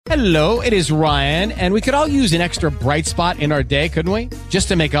Hello, it is Ryan, and we could all use an extra bright spot in our day, couldn't we? Just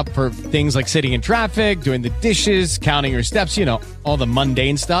to make up for things like sitting in traffic, doing the dishes, counting your steps, you know, all the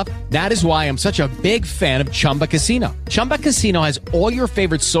mundane stuff. That is why I'm such a big fan of Chumba Casino. Chumba Casino has all your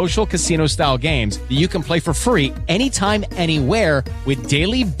favorite social casino-style games that you can play for free anytime, anywhere with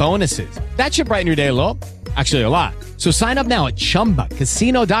daily bonuses. That should brighten your day a little. Actually, a lot. So sign up now at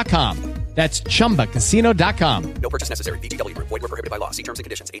ChumbaCasino.com. That's ChumbaCasino.com. No purchase necessary. VGW Group. Void where prohibited by law. See terms and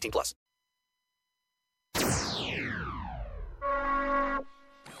conditions. 18 plus.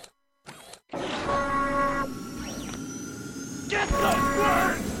 Get the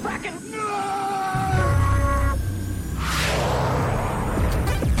word! Frackin'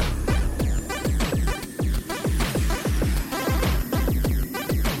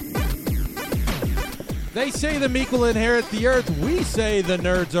 They say the meek will inherit the earth. We say the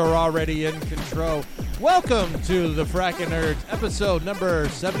nerds are already in control. Welcome to the Frackin' Nerds, episode number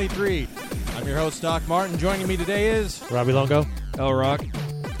 73. I'm your host, Doc Martin. Joining me today is Robbie Longo, El Rock.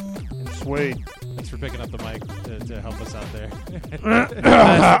 Sweet. Thanks for picking up the mic to help us out there.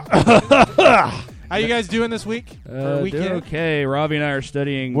 How you guys doing this week? Doing okay. Robbie and I are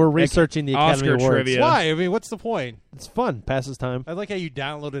studying. We're researching the Academy Oscar Awards. trivia. Why? I mean, what's the point? It's fun. Passes time. I like how you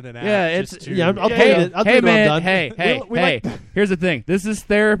downloaded an app. Yeah, it's just to- Yeah, I'll Hey, do it. I'll do hey it when I'm man, done. hey. We like- Here's the thing. This is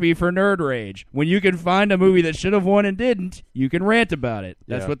therapy for nerd rage. When you can find a movie that should have won and didn't, you can rant about it.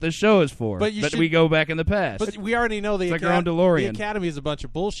 That's Yeah. what this show is for. But you should- we go back in the past. But we already know the, It's like our own DeLorean. the Academy is a bunch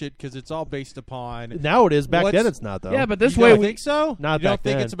of bullshit because it's all based upon. Now it is. Back What's- then it's not, though. yeah, but this You way don't we think so? Not you don't back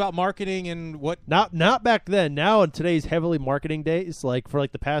think then. it's about marketing and what? Not back then. Now in today's heavily marketing days, like for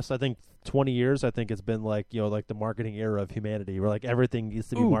like the past, I think 20 years, I think it's been like, you know, like the marketing era of humanity, where like everything needs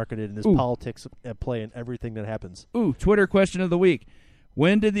to be marketed and there's politics at play in everything that happens. Ooh, Twitter question of the week.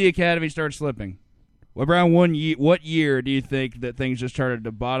 When did the Academy start slipping? Around what year do you think that things just started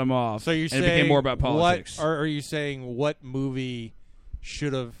to bottom off So you're and saying it became more about politics? What, or are you saying what movie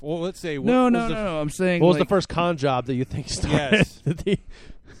should have? Well, let's say what No. was the- I'm saying What was like, the first con job that you think started? Yes.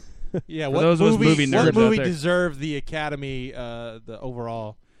 Yeah, For what those of us movie nerds what out movie there. deserved the Academy? The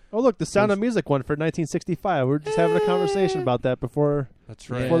overall. Oh, look, the Sound of Music one for 1965. We were just having a conversation about that before. That's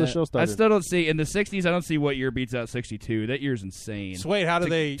Before the show started. I still don't see in the '60s. I don't see what year beats out '62. That year's insane. So wait, how do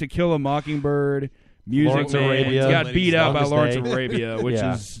they? To Kill a Mockingbird, Music Lawrence Man Arabia, got beat out by Longest Lawrence Day. of Arabia, which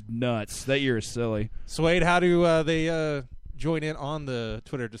Yeah. is nuts. That year is silly. Swade, how do they join in on the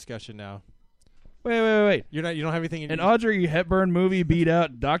Twitter discussion now? Wait. You don't have anything. An Audrey Hepburn movie beat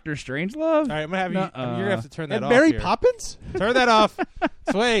out Doctor Strangelove. All right, I'm gonna have you. Nuh-uh. You're gonna have to turn that And off. Mary here. Poppins? Turn that off,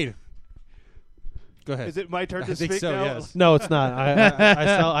 Swade. Go ahead. Is it my turn I to think speak so, now? yes. No, it's not.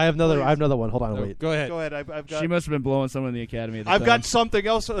 I have another one. Hold on, No, wait. Go ahead. Go ahead. I've got. She must have been blowing someone in the Academy. At the I've time. got something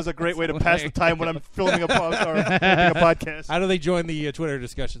else as a great way to pass the time when I'm filming a podcast. How do they join the Twitter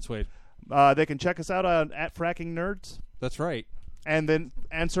discussion, Swade? They can check us out on @FrackingNerds That's right. and then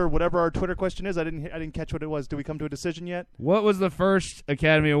answer whatever our Twitter question is. I didn't catch what it was. Do we come to a decision yet? What was the first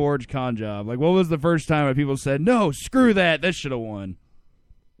Academy Awards con job? Like, what was the first time when people said, "No, screw that. That should have won"?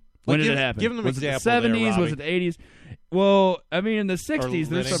 When Like, did give- it happen? give them an was example it the there, 70s? Was Robbie. it the 80s? Well, I mean, in the 60s,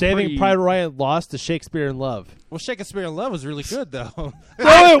 there's some Saving pretty... Private Ryan lost to Shakespeare in Love. Well, Shakespeare in Love was really good, though. No,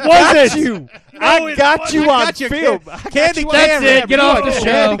 it wasn't. I got you on got you, film. Candy That's camera. it. Get off the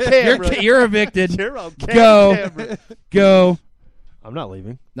show. camera. You're evicted. You're on Go. camera. Go. I'm not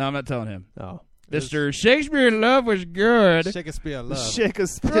leaving. No, I'm not telling him. Oh. Mr. Shakespeare in Love was good. Shakespeare in Love.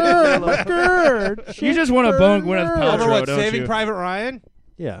 Shakespeare. You just want to bone Gwyneth Remember Paltrow, what? don't Saving you? Private Ryan?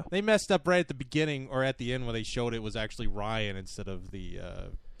 Yeah. They messed up right at the beginning or at the end when they showed it was actually Ryan instead of the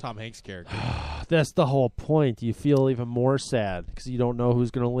Tom Hanks character. That's the whole point. You feel even more sad because you don't know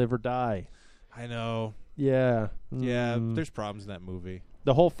who's going to live or die. I know. Yeah. Yeah, Mm. there's problems in that movie.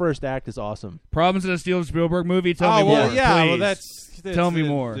 The whole first act is awesome. Problems in a Steven Spielberg movie? Tell me well, more, yeah. please. Well, that's Tell me the-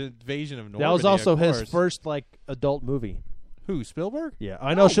 more. The invasion of Normandy. That was also of his course. first like adult movie. Who, Spielberg? Yeah,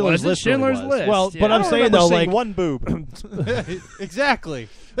 I know Oh, Schindler's was it? List. really Schindler's was. List, Well, yeah. but I I'm don't saying remember though, seeing like, one boob. Exactly.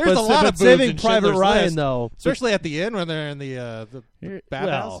 There's but, a lot but of boobs Saving in Private Schindler's Ryan List, though, especially at the end when they're in the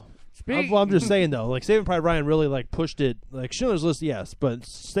bathhouse. I'm just saying though, like Saving Private Ryan really like pushed it. Like Schindler's List, yes, but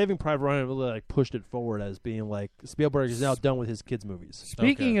Saving Private Ryan really like pushed it forward as being like Spielberg is now done with his kids' movies.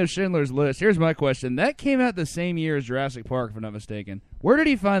 Speaking of Schindler's List, here's my question. That came out the same year as Jurassic Park, if I'm not mistaken. Where did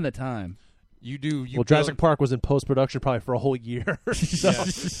he find the time? You do. You Well, Jurassic Park was in post production probably for a whole year.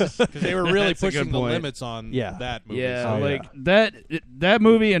 because they were really That's a good pushing the point. limits on Yeah. that movie. Yeah, so- like that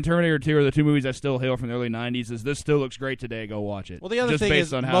movie and Terminator 2 are the two movies I still hail from the early 90s. Is this still looks great today? Go watch it. Well, the other Just thing based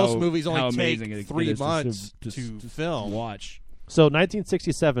is on most how, movies how only take amazing it 3 is months to to film. watch. So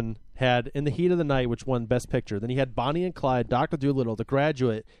 1967 had In the Heat of the Night, which won Best Picture. Then you had Bonnie and Clyde, Dr. Dolittle, The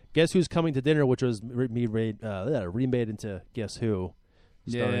Graduate, Guess Who's Coming to Dinner, which was remade into Guess Who.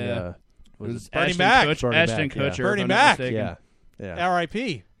 Starring, Yeah. was was it Bernie Ashton Mac. Kutcher, Bernie Ashton Mac, yeah. Kutcher, if Bernie I'm not Mac. mistaken. Yeah.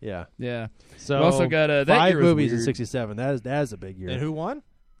 R.I.P. Yeah. Yeah. So We also got, that 5 year was movies in weird. 67. That is a big year. And who won?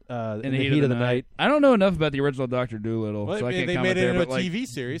 In the Heat of the Night. I don't know enough about the original Dr. Dolittle, Well, so I can't they comment made it there. into a But like TV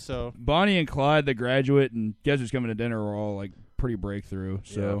series, so Bonnie and Clyde, The Graduate, and Guess Who's Coming to Dinner were all like pretty breakthrough.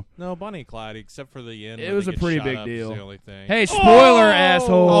 So no Bonnie and Clyde, except for the end. It when was they a get pretty shot big up, deal. Is the only thing. hey, spoiler,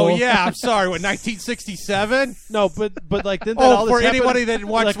 asshole! Oh yeah, I'm sorry. What 1967? No, but like didn't that all Oh, this for happen anybody that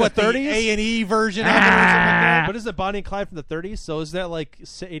watched like what the the 30s? A&E version of it or something like that. But is it Bonnie and Clyde from the 30s? So is that like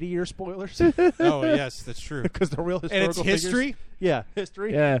 80-year spoilers? Oh yes, that's true. Because they're real And historical it's figures? history. Yeah,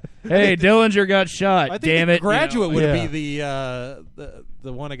 history. Yeah. Hey, Dillinger got shot. I think Damn the it! Graduate You know, would Yeah. be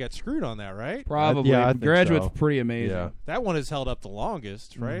the one that got screwed on that, right? probably. Yeah, I think Graduate's so. pretty amazing. Yeah. That one has held up the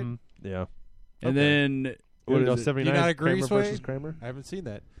longest, right? Mhm. Yeah. And then What what is it? 79 Do you not agree, Kramer Sway? versus Kramer? I haven't seen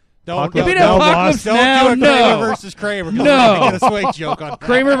that. Apocalypse. Give me No, the Apocalypse Don't now. do a Kramer No. versus Kramer. 'cause No. I'm gonna get a Sway joke on that.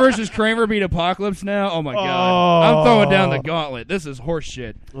 Kramer versus Kramer beat Apocalypse now. Oh my god! I'm throwing down the gauntlet. This is horse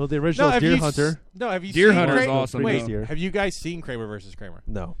shit. Well, the original have Deer you Hunter. have you Deer seen Hunter's Kramer? awesome, Wait, though. have you guys seen Kramer versus Kramer?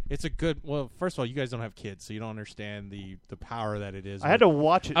 No. It's a good. Well, first of all, you guys don't have kids, so you don't understand the power that it is. I had to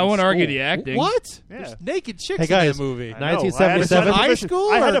watch it. I want won't argue the acting. What? Yeah. There's naked chicks Hey, guys, in that movie. I know. 1977? I had to- High school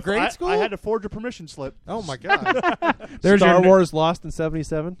I had or to- grade I- school? I had to forge a permission slip. Oh my god! There's Star your- Wars Lost in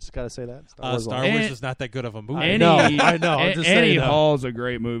 77. Just got to say that. Star Wars Star Lost. Wars And- is not that good of a movie. Annie, know, I know, I'm just Annie saying, though. Hall's a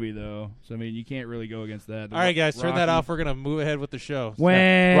great movie, though. So I mean, you can't really go against that. All right, guys, turn that Rocky- off. We're gonna move ahead with the show.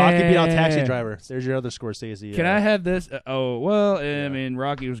 When Rocky beat out Taxi Driver. There's your other Scorsese. Can I have this? Oh well, I mean,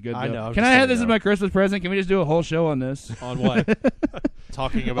 Rocky was good. I Though. know, I'm Can just I have saying this as no. my Christmas present? Can we just do a whole show on this? On what?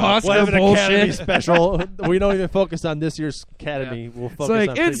 Talking about Oscar We'll have an bullshit. Academy special. We don't even focus on this year's Academy. We'll focus It's like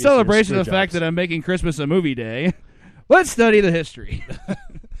on in previous celebration year's of the fact screw that I'm making Christmas a movie day. Let's study the history.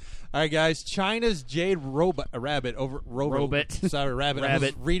 All right, guys. China's Jade Rabbit over Robot. Sorry, Rabbit. I was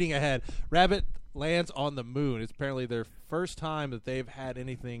Rabbit. reading ahead. Rabbit lands on the moon. It's apparently their first time that they've had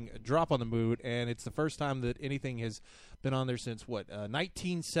anything drop on the moon, and it's the first time that anything has been on there since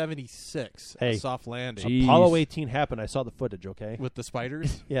 1976. Hey. A soft landing Jeez. Apollo 18 happened. I saw the footage. Okay. with the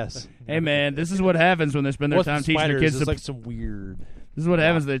spiders. Yes. Hey man, this is what happens when they spend their What's time the teaching their spiders? kids It's to. like some weird. This is what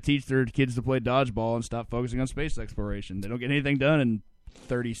happens when they teach their kids to play dodgeball and stop focusing on space exploration. They don't get anything done in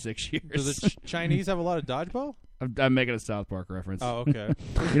 36 Do years. the Chinese have a lot of dodgeball? I'm making a South Park reference. Oh, okay.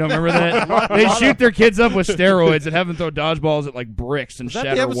 You don't remember that? They shoot their kids up with steroids and have them throw dodgeballs at like bricks and Was that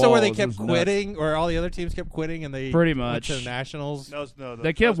shatter the episode walls. where they It kept was nuts. quitting, or all the other teams kept quitting, and they Pretty went much. to the nationals? No,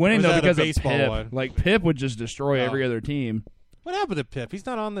 They kept winning was though that a because of baseball Pip. one? Like Pip would just destroy Oh. every other team. What happened to Pip? He's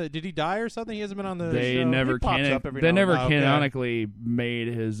not on the. Did he die or something? He hasn't been on the. They show? never He pops up every they now and never then. Okay. canonically made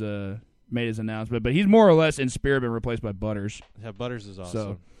his announcement, but he's more or less in spirit been replaced by Butters. Yeah, Butters is awesome.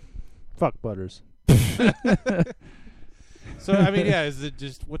 So Fuck Butters. So I mean, yeah, is it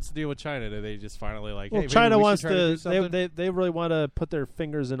just what's the deal with China? Do they just finally like? Well, hey, maybe China we wants should try to do to. something? They really want to put their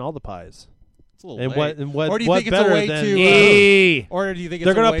fingers in all the pies. It's a little And late. what or do you what think it's a better way than to? Yay! Or do you think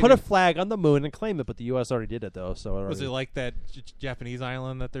they're it's gonna a way put to, a flag on the moon and claim it? But the U.S. already did it though. So it Was it already- like that Japanese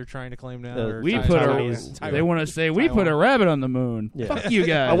island that they're trying to claim now? The- or We Taiwan? put Taiwanese. a. They want to say we put a Taiwan. rabbit on the moon. Yeah. Fuk you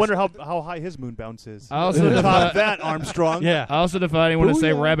guys. I wonder how high his moon bounce is. I also Top that, Armstrong. yeah. I also define you want to say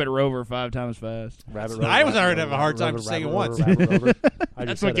Booyah. rabbit rover 5 times fast. Rabbit I was Rover, already having a hard time Rabbit saying it Rover, once. Rabbit Rover. I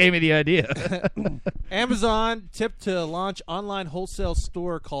That's just what said gave me the idea. Amazon tipped to launch online wholesale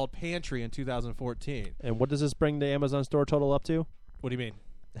store called Pantry in 2014. And what does this bring the Amazon store total up to? What do you mean?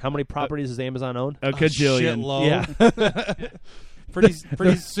 How many properties does Amazon own? A cajillion. Shitload. Yeah.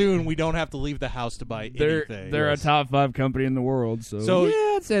 pretty soon we don't have to leave the house to buy They're anything. a top 5 company in the world, so, So-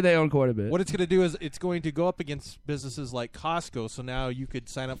 yeah, I'd say they own quite a bit. What it's going to do is it's going to go up against businesses like Costco. So now you could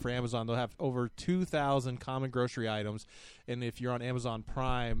sign up for Amazon. They'll have over 2,000 common grocery items. And if you're on Amazon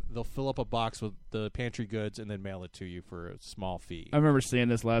Prime, they'll fill up a box with the pantry goods and then mail it to you for a small fee. I remember seeing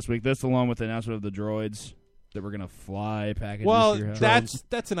this last week. That's along with the announcement of the droids that were going to fly packages Well, to your house.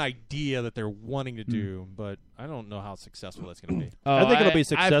 that's an idea that they're wanting to do, but I don't know how successful that's going to be. Oh, I think it'll be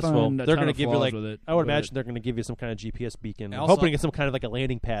successful. found a They're ton going to of give you flaws like with it, I would with imagine it. they're going to give you some kind of GPS beacon. I'm Also- hoping it's some kind of like a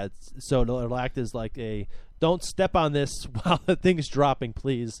landing pad, so it'll act as like a don't step on this while the thing's dropping,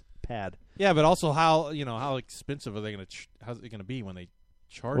 please. Pad. Yeah, but also how expensive are they going to? How's it going to be when they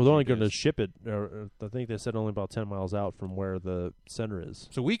charge? Well, they're only you going to guys? ship it. I think they said only about 10 miles out from where the center is.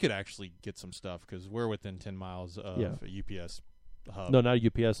 So we could actually get some stuff because we're within 10 miles of Yeah. a UPS hub. No, not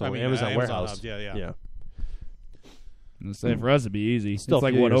UPS. I mean, Amazon warehouse. hubs. Yeah. Yeah. I'm saying for us it'd be easy. Still it's a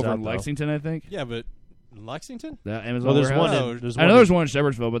like few what years over out, in though. Lexington, I think. Yeah, but In Lexington? The Amazon Well, there's warehouse? one. There's I know one there's one in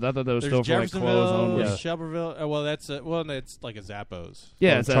Shepherdsville, but I thought that was There's still for like clothes Jeffersonville, only. Yeah. Shelbyville. Well, it's like a Zappos.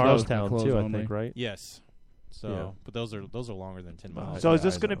 Yeah, in it's at those Charlestown clothes too. I only. think, right? Yes. So, Yeah. but those are longer than 10 miles. So is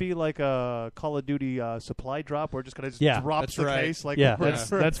this I going to know. be like a Call of Duty supply drop? We're just going to Yeah. drop That's the right. case? Like Yeah. we're- That's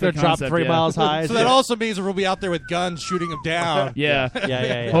They're the dropped concept, 3 yeah. miles high. So that also means we'll be out there with guns shooting them down. Yeah.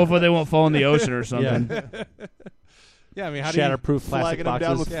 yeah. Hopefully they won't fall in the ocean or something. Yeah, I mean, how do you Shatterproof plastic flagging them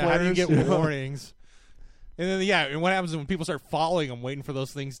down boxes. with Yeah, how do you flares? get warnings? And then, and what happens when people start following them, waiting for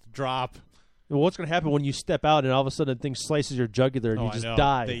those things to drop? Well, what's going to happen when you step out and all of a sudden a thing slices your jugular and Oh, you I just know.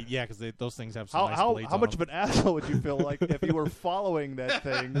 die? Because those things have some How nice how blades how on much them. of an asshole would you feel like if you were following that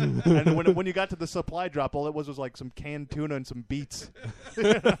thing and when you got to the supply drop, all it was like some canned tuna and some beets?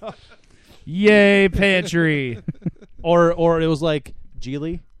 Yay, pantry. Or it was like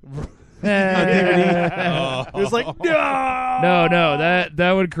Geely. It was like No,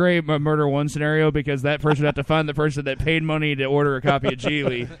 that would create a murder one scenario because that person would have to find the person that paid money to order a copy of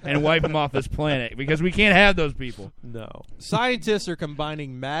Geely and wipe them off this planet because we can't have those people. No. Scientists are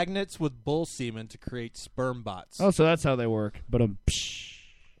combining magnets with bull semen to create sperm bots. Oh, so that's how they work. But I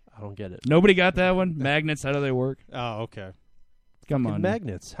don't get it. nobody got that one. Magnets, how do they work? Oh, okay. Come on.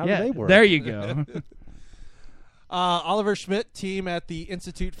 Magnets. How yeah, do they work? There you go. Oliver Schmidt, team at the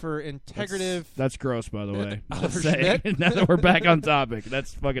Institute for Integrative That's gross, by the way. Oliver Just saying. Schmidt? Now that we're back on topic,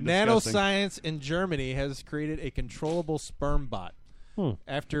 that's fucking disgusting. Nanoscience in Germany has created a controllable sperm bot.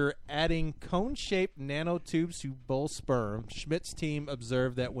 After adding cone-shaped nanotubes to bull sperm, Schmidt's team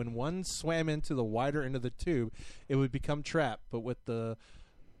observed that when one swam into the wider end of the tube, it would become trapped. But with the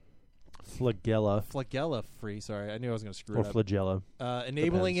flagella free, sorry, I knew I was going to screw Or it up. flagella.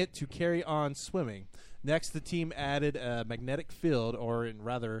 Enabling Depends. it to carry on swimming. Next, the team added a magnetic field, or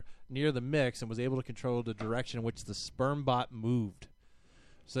rather near the mix, and was able to control the direction in which the sperm bot moved.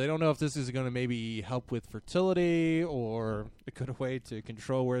 So they don't know if this is going to maybe help with fertility or a good way to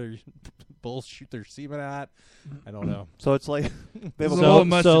control where bulls shoot their semen at. I don't know. so it's like they have a So- little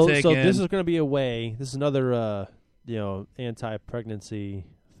much to take so in. this is going to be a way. This is another anti-pregnancy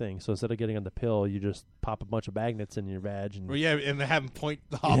thing. So instead of getting on the pill, you just pop a bunch of magnets in your vag and Well, yeah, and have them point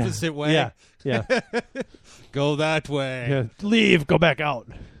the opposite way. Yeah, yeah. Go that way. Yeah. Leave. Go back out.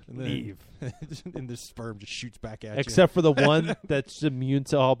 And then- Leave. and the sperm just shoots back at you. Except for the one that's immune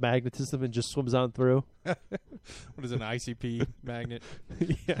to all magnetism and just swims on through. What is an ICP magnet?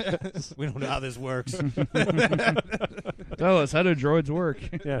 Yes. We don't know how this works. Tell us, how do droids work?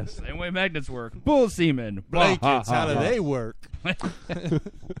 Yes. Same way magnets work. Bull semen. Blankets, how do Blah, ha, ha, they work?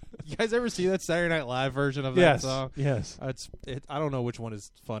 You guys ever see that Saturday Night Live version of that Yes. song? Yes. I don't know which one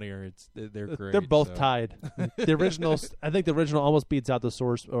is funnier. They're great. They're both so. tied. The original, I think the original almost beats out the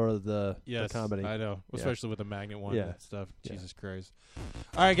source or the Yes, comedy. I know, Yeah. especially with the magnet one Yeah. and stuff. Yeah. Jesus Christ!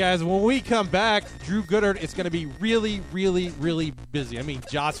 All right, guys. When we come back, Drew Goddard is going to be really, really, really busy. I mean,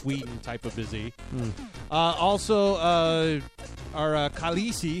 Joss Whedon type of busy. Also, our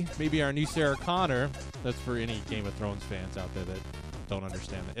Khaleesi, maybe our new Sarah Connor. That's for any Game of Thrones fans out there that don't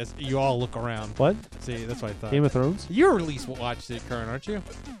understand it. As you all look around. What? See, that's what I thought. Game of Thrones? You're at least watched it, Kern, aren't you?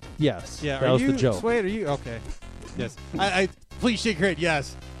 Yes. Yeah. That are was you, the joke. Wait, are you okay? Yes. I please shake your head.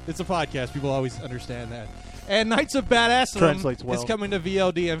 Yes, it's a podcast. People always understand that. And Knights of Badass Translates well. is coming to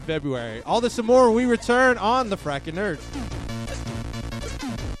VOD in February. All this and more when we return on the Frackin' Nerds.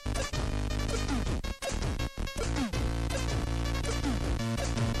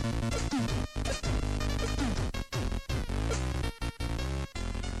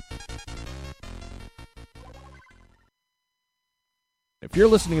 If you're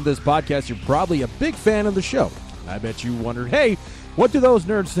listening to this podcast, you're probably a big fan of the show. I bet you wondered, hey, what do those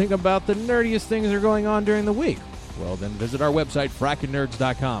nerds think about the nerdiest things that are going on during the week? Well, then visit our website,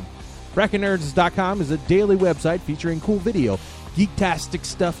 frackinnerds.com. Frackinnerds.com is a daily website featuring cool video, geektastic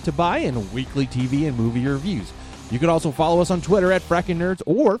stuff to buy, and weekly TV and movie reviews. You can also follow us on Twitter at frackinnerds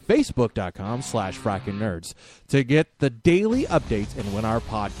or facebook.com/frackinnerds to get the daily updates and when our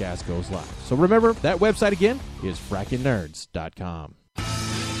podcast goes live. So remember, that website again is frackinnerds.com.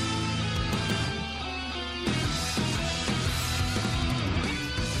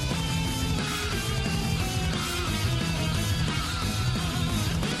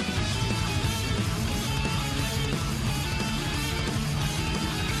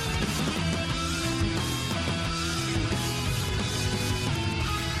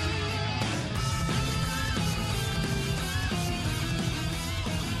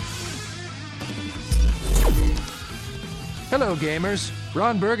 Hello, gamers.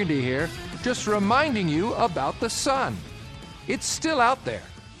 Ron Burgundy here, just reminding you about the sun. It's still out there.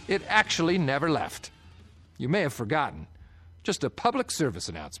 It actually never left. You may have forgotten. Just a public service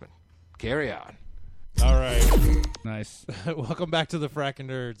announcement. Carry on. All right. Nice. Welcome back to the Frackin'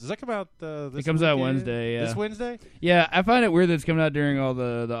 Nerds. Does that come out this It comes out weekend? Wednesday, yeah. This Wednesday? Yeah, I find it weird that it's coming out during all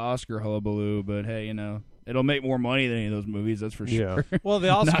the Oscar hullabaloo, but hey, you know, it'll make more money than any of those movies, that's for sure. Well, the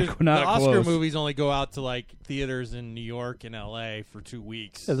Oscar, not the Oscar close. movies only go out to like theaters in New York and L.A. for 2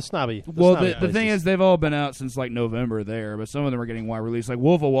 weeks. Yeah, the snobby. Well, snobby the thing places. is, they've all been out since like November there, but some of them are getting wide release. Like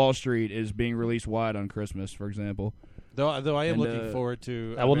Wolf of Wall Street is being released wide on Christmas, for example. Though I am And, looking forward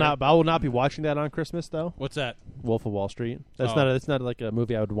to. I will not be watching that on Christmas though. What's that? Wolf of Wall Street. That's Oh. It's not like a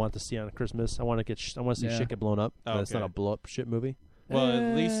movie I would want to see on Christmas. I want to see Yeah. shit get blown up. Oh, But it's not okay. a blow up shit movie. Well,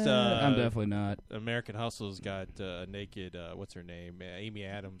 at least I'm definitely not. American Hustle's got a naked. What's her name? Amy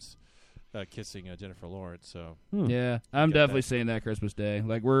Adams kissing Jennifer Lawrence. So Yeah, I'm Get definitely that. seeing that Christmas Day.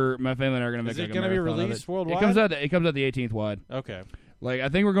 Like my family and I are gonna make Is it like a gonna be marathon of released it. worldwide? It comes out the 18th wide. okay. Like I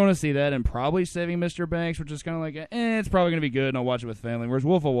think we're going to see that and probably Saving Mr. Banks, which is kind of like it's probably gonna be good and I'll watch it with family. Whereas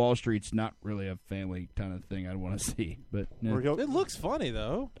Wolf of Wall Street's not really a family kind of thing I'd want to see. But yeah. It looks funny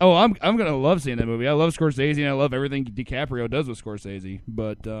though. Oh, I'm gonna love seeing that movie. I love Scorsese and I love everything DiCaprio does with Scorsese.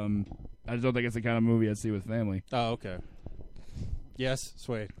 But I just don't think it's the kind of movie I'd see with family. Oh, okay. Yes,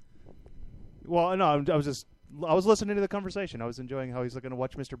 Swade. Well, no, I was listening to the conversation. I was enjoying how he's going to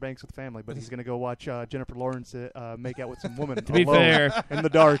watch Mr. Banks with family, but he's going to go watch Jennifer Lawrence make out with some woman. To be fair, in the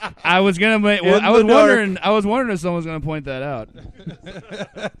dark. I was gonna make. Well, I was wondering if someone was gonna point that out.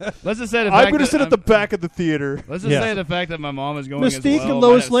 Let's just say the I'm fact going to that sit at the back of the theater. Let's just say the fact that my mom is going. Mystique as well and might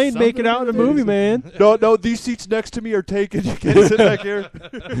Lois have Lane something make it out in a to do movie, with man. No, these seats next to me are taken. You can't sit back here.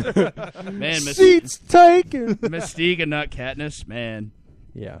 Man, Seats taken. Mystique and not Katniss. Man,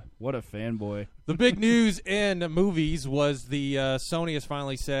 Yeah. what a fanboy. The big news in movies was the Sony has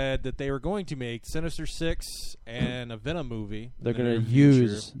finally said that they were going to make Sinister Six and a Venom movie. They're in the going near to future,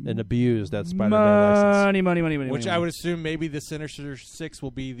 use and abuse that Spider-Man license. Money. which I would assume maybe the Sinister Six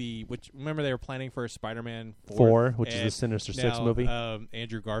will be the remember they were planning for a Spider-Man 4, which is the and Sinister Six now, movie.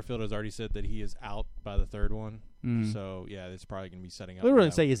 Andrew Garfield has already said that he is out by the third one. Mm. So yeah, it's probably going to be setting up. They for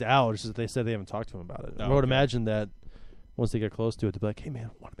wouldn't that say he's out. It's just that they said they haven't talked to him about it. Oh, I would okay. imagine that once they get close to it, they'll be like, "Hey, man, I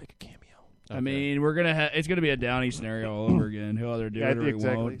want to make a cameo." I mean, we're gonna. It's gonna be a Downey scenario all over again. He'll either do it or he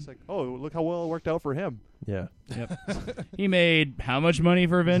exactly. won't. It's like, oh, look how well it worked out for him. Yeah. Yep. He made how much money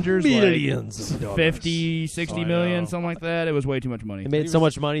for Avengers? Millions Like of dollars. 50, 60 I million, know. something like that. It was way too much money. He made so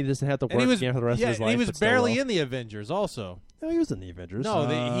much money, he doesn't have to work And he was again for the rest of his and life. he was but still barely will. in the Avengers. Also, No, he was in the Avengers. no,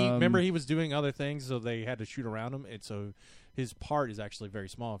 he Um, remember he was doing other things, so they had to shoot around him, and so his part is actually very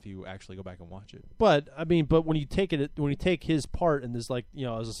small if you actually go back and watch it. But I mean, when you take his part and there's like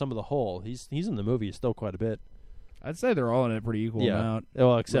as a sum of the whole, he's in the movie still quite a bit. I'd say they're all in a pretty equal amount.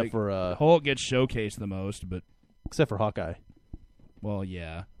 Well, except Like, for Hulk gets showcased the most, but Hawkeye. well,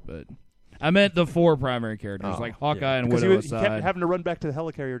 yeah, but I meant the 4 primary characters, Oh, like Hawkeye yeah. and Because Widow he kept aside. having to run back to the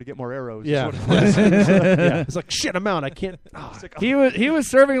helicarrier to get more arrows. Yeah. Is what it was. Yeah. It's like shit. I'm out. I can't. It's like, He was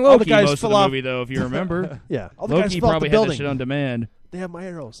serving All the Loki guys most of fell the off. movie, though, if you remember. Yeah. All the guys Loki fell off probably the had building. that shit on demand. They have my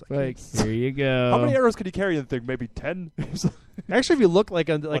arrows. Like, here you go. how many arrows could he carry in the thing? Maybe 10? Actually, if you look like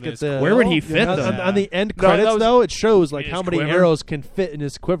in at his the Where would he fit on, them? on the end No, that credits was- though, it shows like In how his many quiver? arrows can fit in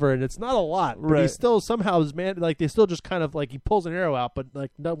his quiver, and it's not a lot. But he Right. still somehow is like they still just kind of like he pulls an arrow out, but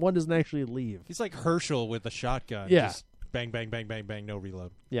like one doesn't actually leave. He's like Herschel with a shotgun. Yeah. Just bang, bang, bang, bang, bang, no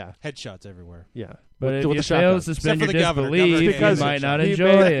reload. Yeah, Headshots everywhere. yeah. But if with you the fail to shotgun. suspend your Except for the governor. disbelief, Governor you because might not he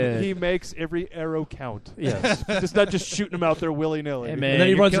enjoy it. He makes every arrow count. Yes. Just not just shooting them out there willy-nilly. Hey, man. And then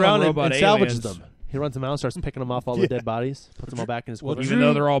he you're runs killing around and robot salvages aliens. them. He runs them out, starts picking them off all the dead bodies, puts them all back in his Well, quiver. Even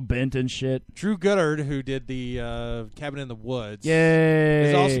though they're all bent and shit. Drew Goddard, who did the Cabin in the Woods, Yay.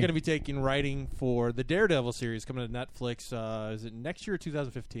 is also going to be taking writing for the Daredevil series coming to Netflix. Is it next year or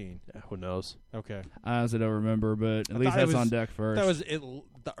 2015? Yeah, who knows? Okay. I honestly don't remember, but at I least thought it that's was- on deck first. That was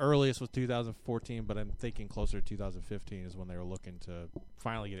the earliest was 2014, but I'm thinking closer to 2015 is when they were looking to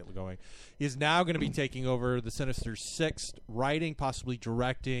finally get it going. He's now going to be taking over the Sinister Six, writing, possibly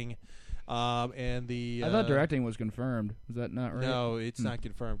directing, and the. I thought directing was confirmed. Is that not right? No, it's not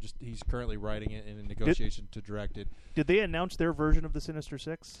confirmed. Just he's currently writing it and in negotiation to direct it. Did they announce their version of the Sinister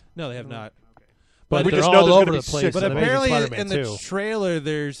Six? No, they have not. But we they're just know all there's over gonna the be place. six But in Amazing apparently, Spider-Man in the 2. trailer,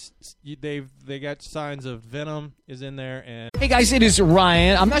 they got signs of Venom is in there, and Hey guys, it is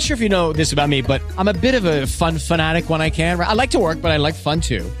Ryan. I'm not sure if you know this about me, but I'm a bit of a fun fanatic when I can. I like to work, but I like fun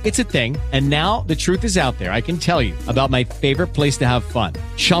too. It's a thing. And now the truth is out there. I can tell you about my favorite place to have fun.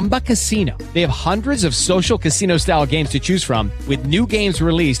 Chumba Casino. They have hundreds of social casino-style games to choose from with new games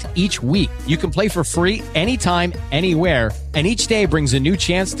released each week. You can play for free anytime, anywhere, and each day brings a new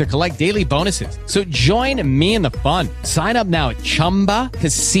chance to collect daily bonuses. So join me in the fun. Sign up now at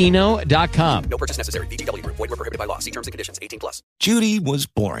ChumbaCasino.com. No purchase necessary. VGW Group. Void where prohibited by law. See terms and conditions. 18+. Judy was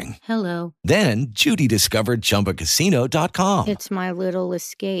boring. Hello. Then Judy discovered ChumbaCasino.com. It's my little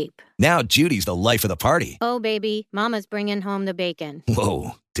escape. Now Judy's the life of the party. Oh, baby, mama's bringing home the bacon.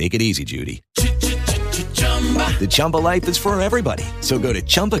 Whoa, take it easy, Judy. The Chumba life is for everybody. So go to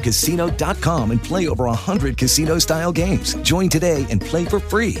ChumbaCasino.com and play over 100 casino-style games. Join today and play for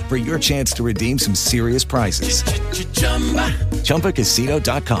free for your chance to redeem some serious prizes.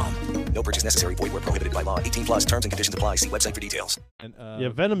 ChumbaCasino.com. No purchase necessary. Void where prohibited by law. 18+. Terms and conditions apply. See website for details. And,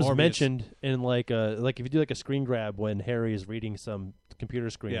 Venom's Morbius. mentioned in like if you do like a screen grab when Harry is reading some computer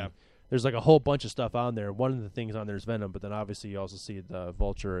screen. Yeah. There's like a whole bunch of stuff on there. One of the things on there is Venom, but then obviously you also see the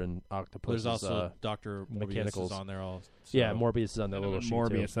Vulture and Octopus. There's also Dr. Morbius mechanicals is on there. All Yeah, Morbius is on that little sheet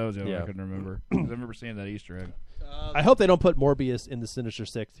Morbius, too. that was the one I Yeah. couldn't remember. 'Cause I remember seeing that Easter egg. I hope they don't put Morbius in the Sinister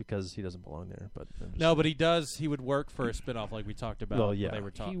Six because he doesn't belong there. But I'm just- No, but he does. He would work for a spinoff like we talked about. Well, when yeah. they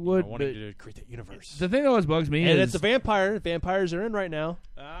were talking. He would, wanting but to create that universe. The thing that always bugs me and is it's a vampire. Vampires are in right now.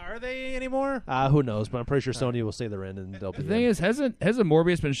 Are they anymore? Who knows? But I'm pretty sure Sony will say they're in, and they'll be the thing in. is, hasn't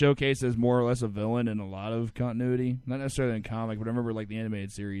Morbius been showcased as more or less a villain in a lot of continuity? Not necessarily in comic, but I remember like the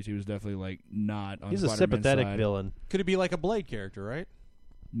animated series, he was definitely like not on He's a Spider-Man's sympathetic side. villain. Could it be like a Blade character, right?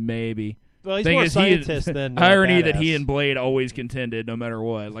 Maybe. Well, he's Thing more is, scientist than irony that badass. he and Blade always contended no matter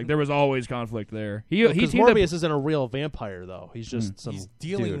what. Like there was always conflict there. Because teamed up- Morbius isn't a real vampire, though. He's just some He's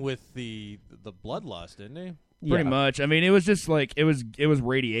dealing dude. with the bloodlust, isn't he? pretty Yeah. much. I mean, it was just like it was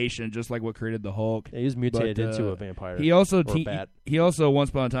radiation, just like what created the Hulk. Yeah, he was mutated But, into a vampire. He also or a bat. he also once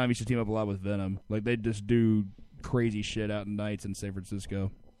upon a time used to team up a lot with Venom. Like they just do crazy shit out in nights in San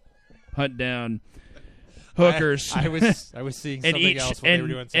Francisco, hunt down hookers. I was seeing and something eat else when they were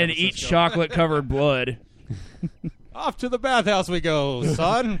doing San and eat Francisco. chocolate covered blood. Off to the bathhouse we go,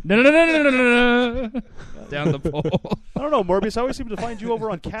 son. No. Down the pole. I don't know, Morbius. I always seem to find you over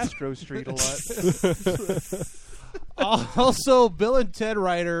on Castro Street a lot. Also, Bill and Ted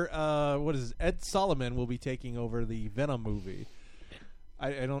writer, Ed Solomon will be taking over the Venom movie.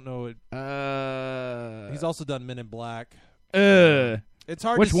 I don't know it. He's also done Men in Black. It's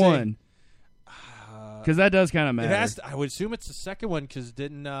hard Which to say. one? Because that does kind of matter. It has. I would assume it's the second one because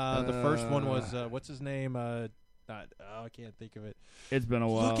didn't the first one was what's his name? I can't think of it. It's been a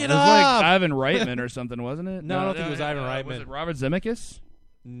while. Look it was up! like Ivan Reitman or something, wasn't it? No, I don't think it was Ivan Was Reitman. it Robert Zemeckis?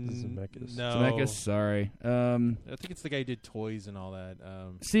 Zemeckis. No, Zemeckis, sorry. I think it's the guy who did Toys and all that.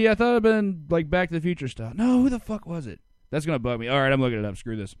 See, I thought it'd been like Back to the Future stuff. No, who the fuck was it? That's gonna bug me. All right, I'm looking it up.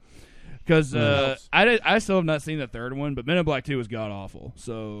 Screw this. Because I still have not seen the third one, but Men in Black 2 was god awful,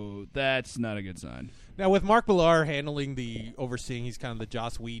 so that's not a good sign. Now with Mark Millar handling the overseeing, he's kind of the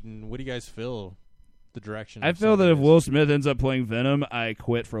Joss Whedon. What do you guys feel? The direction. I of feel some that of if this? Will Smith ends up playing Venom, I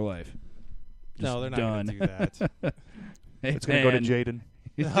quit for life. No, they're not done. going to do that. It's going to go to Jaden.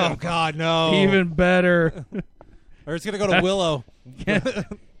 Oh God, no! Even better. Or it's going to go to Willow.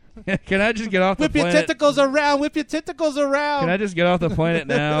 Can I just get off the Whip your planet? tentacles around. Whip your tentacles around. Can I just get off the planet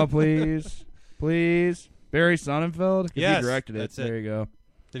now, please? Please. Barry Sonnenfeld? 'Cause Yes, he directed it. that's it. There you go.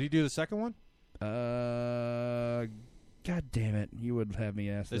 Did he do the second one? God damn it. You would have me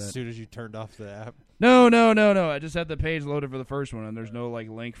ask As that. soon as you turned off the app. No. I just had the page loaded for the first one, and there's no like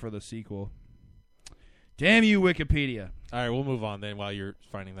link for the sequel. Damn you, Wikipedia. All right, we'll move on then while you're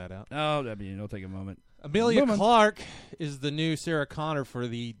finding that out. Oh, I mean, it'll take a moment. Amelia Move on. Clarke is the new Sarah Connor for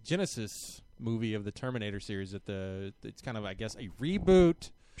the Genesis movie of the Terminator series. It's kind of, I guess, a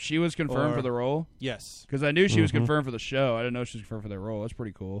reboot. She was confirmed for the role? Yes. Because I knew she was confirmed for the show. I didn't know she was confirmed for that role. That's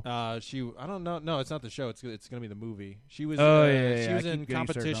pretty cool. I don't know. No, it's not the show. It's going to be the movie. She was. Oh, yeah. She I was keep in getting Sarah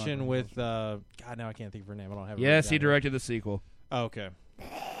competition Connor. with. God, now I can't think of her name. I don't have. it Yes, written he down here. directed the sequel. Oh, okay.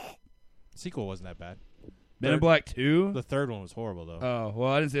 Sequel wasn't that bad. Men in Black 2? The third one was horrible though. Oh,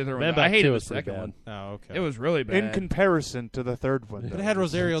 well, I didn't see the third Men in one. Black I hated 2 the was pretty second bad. one. Oh, okay. It was really bad. In comparison to the third one, It though. had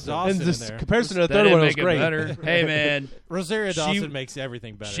Rosario Dawson And in this there. comparison to the That third didn't one was make it great. better. Hey, man. Rosario She- Dawson makes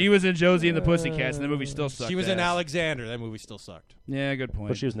everything better. She was in Josie and the Pussycats, and the movie still sucked. She was in ass. Alexander. That movie still sucked. Yeah, good point.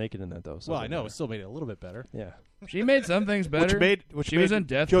 But she was naked in that, though. So Well, I know. It still made it a little bit better. Yeah. She made some things better. Which she made was in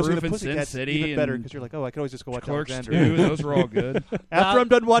Death Josie Proof and the and Sin Pussycats City even better and because you're like, oh, I could always just go watch Clerks Alexander. 2. Those were all good. After I'm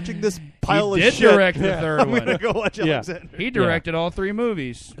done watching this pile He of did shit, direct the third I'm one. gonna go watch Yeah. Alexander. He directed all three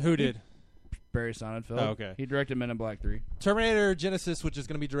movies. Who did? Barry Sonnenfeld. Oh, okay. He directed Men in Black 3. Terminator Genesis, which is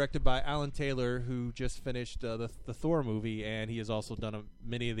going to be directed by Alan Taylor, who just finished the Thor movie, and he has also done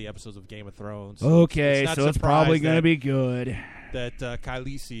many of the episodes of Game of Thrones. Okay, not so it's probably surprised going to be good. That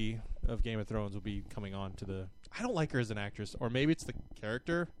Khaleesi of Game of Thrones will be coming on to the... I don't like her as an actress, or maybe it's the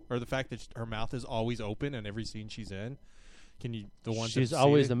character, or the fact that her mouth is always open in every scene she's in. Can you the ones She's that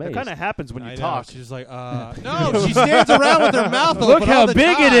always see it? amazed. It kind of happens when you I talk. know. She's like, no, she stands around with her mouth open. Look how all the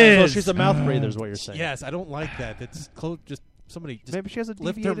big time. it is. So she's a mouth breather, is what you're saying. Yes, I don't like that. That's just somebody. Just Maybe she has a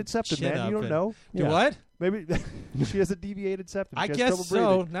lift her deviated septum, chin man. up You don't and- know. Do what? Maybe she has a deviated septum. I She has guess trouble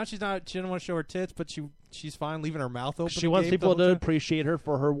so. breathing. Now she's not. She doesn't want to show her tits, but she's fine leaving her mouth open. She wants agape people the to whole time. appreciate her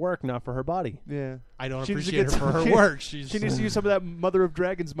for her work, not for her body. Yeah. I don't She needs to appreciate her get for her some- work. She She's needs to use some of that Mother of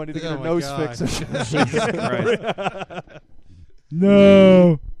Dragons money to get Oh her my nose God. fixed.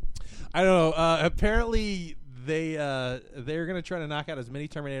 No. I don't know. Apparently, they're going to try to knock out as many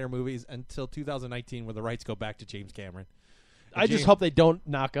Terminator movies until 2019, where the rights go back to James Cameron. I just hope they don't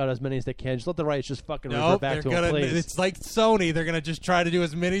knock out as many as they can. Just let the rights just fucking revert back they're to gonna. them, please. It's like Sony. They're going to just try to do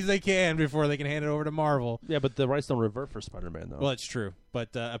as many as they can before they can hand it over to Marvel. Yeah, but the rights don't revert for Spider-Man, though. Well, it's true,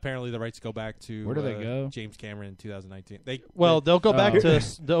 but apparently the rights go back to Where do they go? James Cameron in 2019. They'll go back Oh. to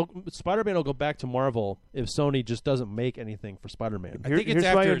Spider-Man will go back to Marvel if Sony just doesn't make anything for Spider-Man. I think it's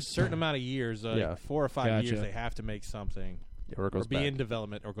after a certain amount of years, Yeah. 4 or 5 Gotcha. years, they have to make something. Or it goes or be back. in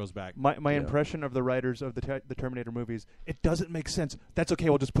development or goes back. My impression of the writers of the Terminator movies, it doesn't make sense. That's okay.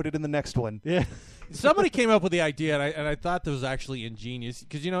 We'll just put it in the next one. Yeah. Somebody came up with the idea, and I thought that was actually ingenious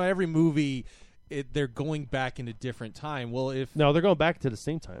because every movie they're going back in a different time. Well, if No, they're going back to the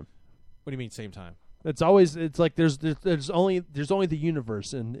same time. what do you mean same time? It's like there's only the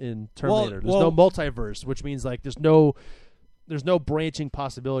universe in Terminator. There's no multiverse, which means like there's no branching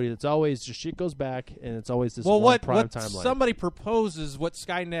possibility. It's always just shit goes back, and it's always this one what prime timeline. somebody proposes, what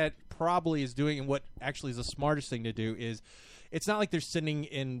Skynet probably is doing, and what actually is the smartest thing to do is, it's not like they're sending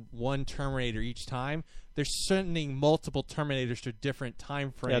in one Terminator each time. They're sending multiple Terminators to different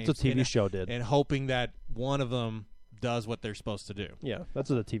time frames. Yeah, that's what TV show did. And hoping that one of them does what they're supposed to do. Yeah, that's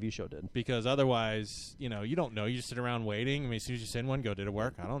what the TV show did. Because otherwise, you don't know. You just sit around waiting. I mean, as soon as you send one, go, did it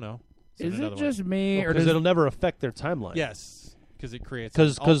work? I don't know. Send Is it another just one. me, or Because does it'll never affect their timeline. Yes, because it creates an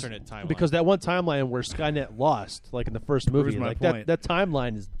alternate timeline. Because that one timeline where Skynet lost, like in the first movie, my like point. that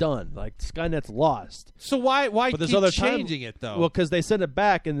timeline is done. Like Skynet's lost. So why But there's keep other changing it though? Well, because they send it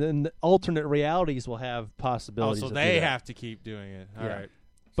back, and then the alternate realities will have possibilities. so that they do that. have to keep doing it. All right.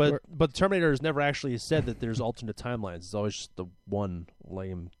 But Terminator has never actually said that there's alternate timelines. It's always just the one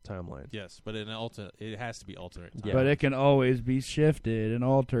lame timeline. Yes, but in an alternate, it has to be alternate. Yeah. But it can always be shifted and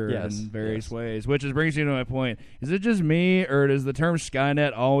altered Yes, in various yes. ways, which brings you to my point. Is it just me, or does the term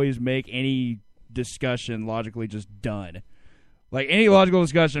Skynet always make any discussion logically just done? Like any logical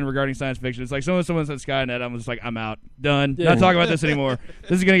discussion regarding science fiction, it's like someone said Skynet, I'm just like, I'm out, done, not talking about this anymore.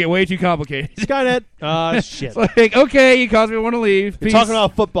 This is gonna get way too complicated. Skynet, shit. It's like, okay, you caused me to want to leave. You're Peace. talking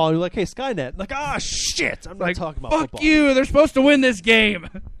about football, and you're like, hey, Skynet. Like, shit. I'm not Like, talking about fuck football. you. They're supposed to win this game.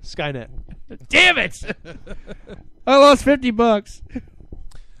 Skynet. Damn it! I lost $50.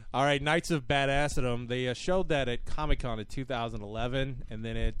 All right, Knights of Badassadom. They showed that at Comic-Con in 2011, and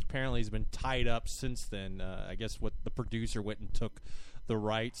then it apparently has been tied up since then. I guess what the producer went and took the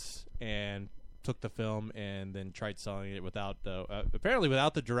rights and took the film and then tried selling it without apparently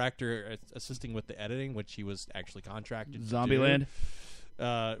without the director assisting with the editing, which he was actually contracted Zombieland? to do.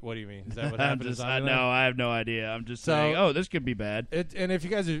 What do you mean? Is that what happened to Zombieland? No, I have no idea. I'm just saying, this could be bad. And if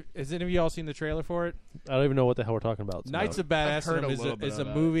you guys has any of you all seen the trailer for it? I don't even know what the hell we're talking about. Knights of I've heard a Badassadom little bit is a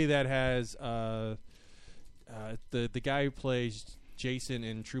about movie that has the guy who plays Jason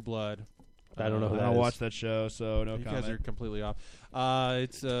in True Blood. I don't know who I that don't is. watch that show, so no You comment. guys are completely off.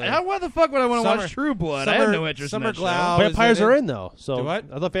 It's Why the fuck would I want to watch True Blood? I have no interest in that show. Vampires are in, though. So Do what?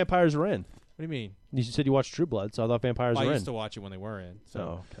 I thought vampires were in. What do you mean? You said you watched True Blood, so I thought vampires Well, were I in. used to watch it when they were in. So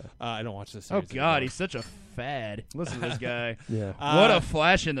Oh, okay. I don't watch this Oh, series. God, anymore. he's such a fad. Listen to this guy. Yeah. What a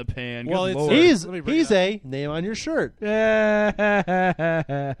flash in the pan. well, Good it's- Lord. He's Let me bring it a name on your shirt. Yeah.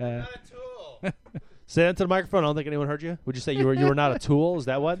 Say that to the microphone. I don't think anyone heard you. Would you say you were not a tool? Is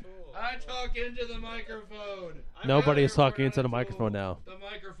that what? I talk into the microphone. Nobody is talking into the microphone now. The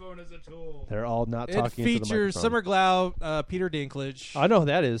microphone is a tool. They're all not It talking into the features microphone. Summer Glau, Peter Dinklage. I know who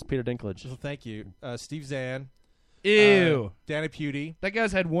that is. Peter Dinklage. Well, thank you. Steve Zahn. Ew. Danny Pudi. That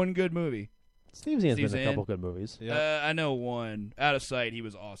guy's had one good movie. Steve Zahn's Steve been in a Zahn. couple good movies. Yeah. I know one. Out of Sight, he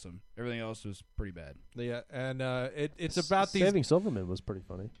was awesome. Everything else was pretty bad. Yeah, and it's about these. Saving Silverman was pretty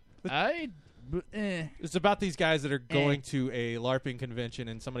funny. It's about these guys that are going to a LARPing convention,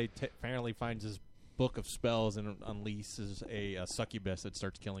 and somebody apparently finds this book of spells and unleashes a succubus that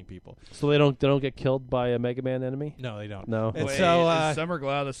starts killing people. So they don't get killed by a Mega Man enemy? No, they don't. No. Wait, so, is Summer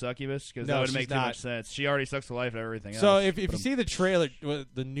Glau the succubus? Because no, that would she's make too not. much sense. She already sucks the life out of everything So else. if you see the trailer,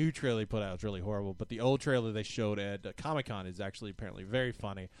 the new trailer they put out is really horrible, but the old trailer they showed at Comic-Con is actually apparently very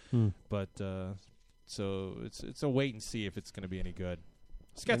funny. But so it's a wait and see if it's going to be any good.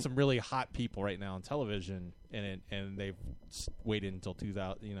 It's got some really hot people right now on television in it, and they've waited until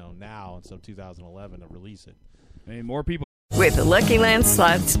 2000, now instead of 2011 to release it. I mean, more people. With the Lucky Land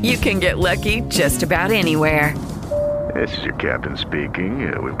Slots, you can get lucky just about anywhere. This is your captain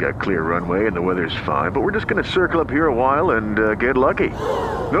speaking. We've got clear runway and the weather's fine, but we're just going to circle up here a while and get lucky.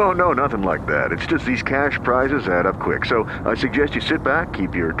 No, nothing like that. It's just these cash prizes add up quick. So I suggest you sit back,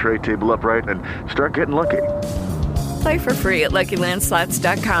 keep your tray table upright, and start getting lucky. Play for free at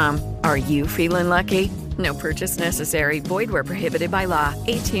LuckyLandSlots.com. Are you feeling lucky? No purchase necessary. Void where prohibited by law.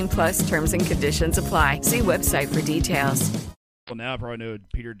 18+ terms and conditions apply. See website for details. Well, now I probably know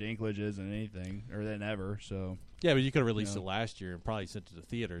what Peter Dinklage is than anything, or than ever. So Yeah, but you could have released it last year and probably sent it to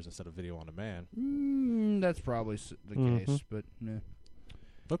theaters instead of video on demand. That's probably the case, but yeah.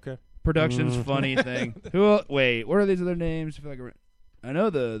 Okay. Production's funny thing. Wait, what are these other names? I feel like I know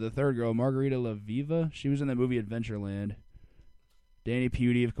the third girl, Margarita La Viva. She was in the movie Adventureland. Danny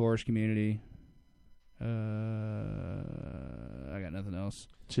Pudi, of course, Community. I got nothing else.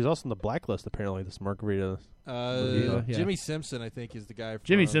 She's also in the Blacklist, apparently, this Margarita. Yeah. Jimmy Simpson, I think, is the guy.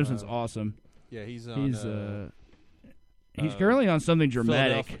 Jimmy Simpson's awesome. Yeah, he's currently on something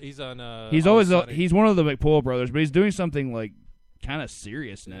dramatic. He's on. He's he's one of the McPool brothers, but he's doing something like kind of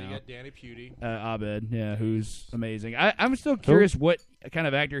serious now. You got Danny Pudi, Abed, who's amazing. I'm still curious what kind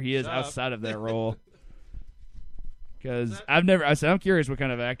of actor he is outside of that role. Because I'm curious what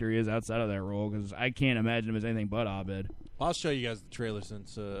kind of actor he is outside of that role, because I can't imagine him as anything but Abed. Well, I'll show you guys the trailer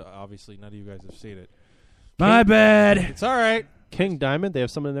since obviously none of you guys have seen it. My bad. It's all right. King Diamond. They have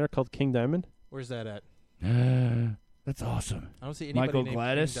someone in there called King Diamond. Where's that at? That's awesome. I don't see anybody Michael named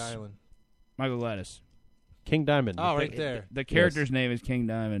Gladys. King Diamond. Michael Gladys. King Diamond. Oh, right there. The character's name is King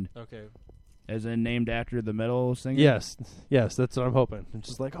Diamond. Okay. As in named after the metal singer? Yes, that's what I'm hoping. I'm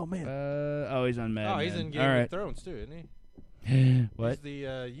just like, oh, man. He's on Mad Men. He's in Game of Thrones, too, isn't he? What? He's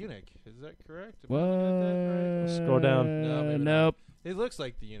the eunuch. Is that correct? What? Let's go down. No, maybe nope. Not. It looks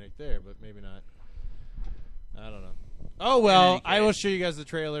like the eunuch there, but maybe not. I don't know. Oh, well, I will show you guys the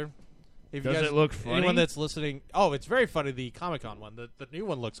trailer. If Does you guys, it look funny? Anyone that's listening. Oh, it's very funny. The Comic-Con one. The new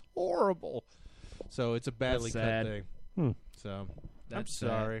one looks horrible. So it's a badly cut thing. So I'm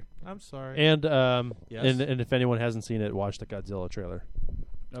sorry. I'm sorry. And yes. and if anyone hasn't seen it, watch the Godzilla trailer.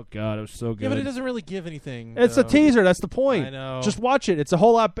 Oh, God, it was so good. Yeah, but it doesn't really give anything. It's a teaser. That's the point. I know. Just watch it. It's a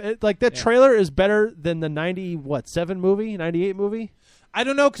whole lot. That trailer is better than the 98 movie? I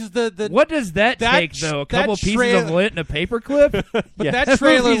don't know, because the what does that take, though? A couple pieces of lint and a paperclip? But that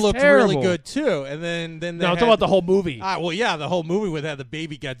trailer looked really good, too. And then no, I'm talking about the whole movie. Well, yeah, the whole movie would have the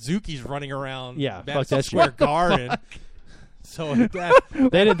baby Godzookies running around Madison Square Garden. So that,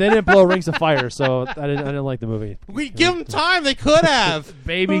 they didn't blow Rings of Fire, so I didn't like the movie. We give them time; they could have.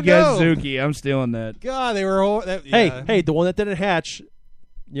 Baby Godzuki, I'm stealing that. God, they were. Hey, the one that didn't hatch,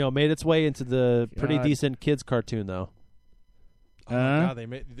 made its way into the pretty decent kids cartoon though. Oh my God, they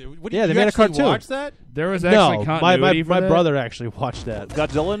made. They made a cartoon. Watch that? There was actually continuity my brother actually watched that.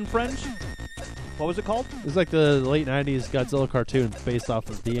 Godzilla and Friends. What was it called? It was like the late '90s Godzilla cartoon based off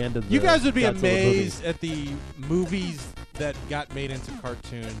of the end of the. You guys would be Godzilla amazed movie. at the movies that got made into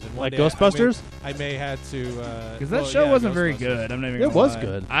cartoons. And Like Ghostbusters? I may have to because that show wasn't very good. I'm not even. It was lie.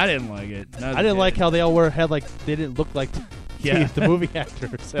 good. I didn't like it. I didn't like how they all had they didn't look like the movie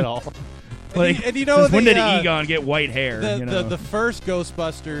actors at all. Like, and you know, when did Egon get white hair? The first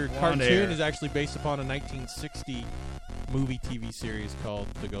Ghostbuster Blonde cartoon hair. is actually based upon a 1960 movie TV series called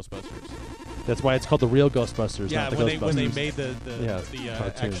The Ghostbusters. That's why it's called The Real Ghostbusters, Yeah, not the when they Ghostbusters. made the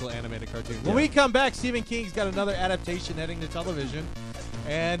cartoon. actual animated cartoon. When we come back, Stephen King's got another adaptation heading to television.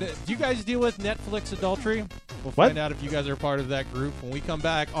 And do you guys deal with Netflix adultery? We'll find out if you guys are part of that group when we come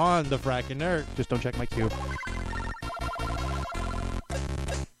back on The Frackin' Nerd. Just don't check my queue.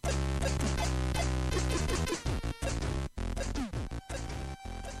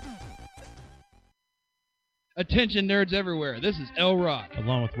 Attention nerds everywhere, this is El Rock.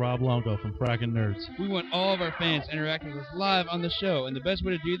 Along with Rob Longo from Frackin' Nerds. We want all of our fans to interact with us live on the show, and the best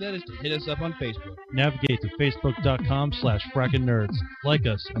way to do that is to hit us up on Facebook. Navigate to facebook.com/Frackin' Nerds. Like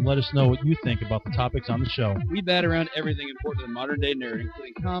us and let us know what you think about the topics on the show. We bat around everything important to the modern day nerd,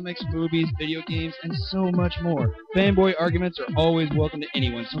 including comics, movies, video games, and so much more. Fanboy arguments are always welcome to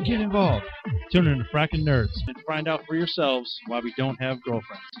anyone, so get involved. Tune in to Frackin' Nerds and find out for yourselves why we don't have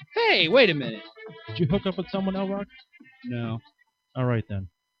girlfriends. Hey, wait a minute. Did you hook up with someone, L-Rock? No. All right, then.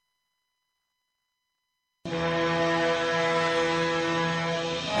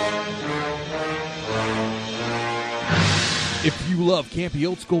 If you love campy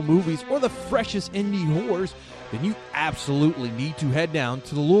old school movies or the freshest indie horrors, then you absolutely need to head down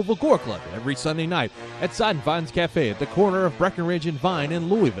to the Louisville Gore Club every Sunday night at Side and Vine's Cafe at the corner of Breckenridge and Vine in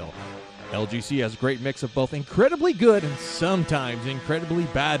Louisville. LGC has a great mix of both incredibly good and sometimes incredibly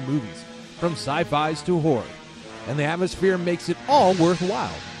bad movies, from sci-fis to horror, and the atmosphere makes it all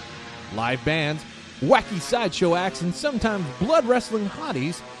worthwhile. Live bands, wacky sideshow acts, and sometimes blood wrestling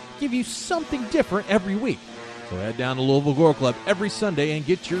hotties give you something different every week. So head down to Louisville Gore Club every Sunday and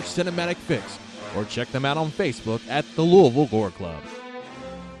get your cinematic fix, or check them out on Facebook at the Louisville Gore Club.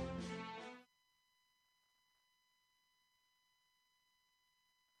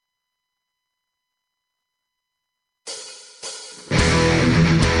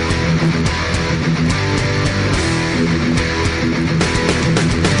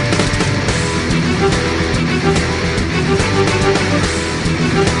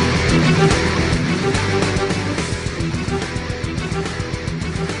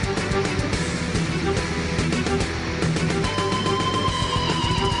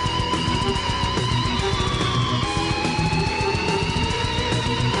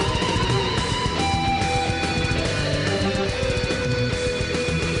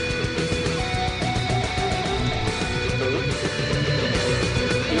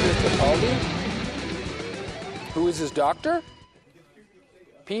 Who is his doctor?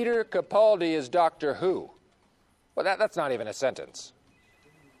 Peter Capaldi is Doctor Who. Well, that's not even a sentence.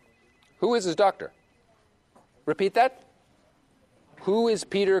 Who is his doctor? Repeat that. Who is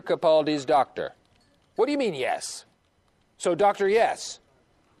Peter Capaldi's doctor? What do you mean, yes? So, Dr. Yes.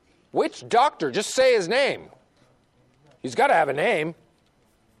 Which doctor? Just say his name. He's got to have a name.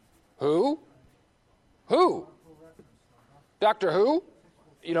 Who? Who? Doctor Who?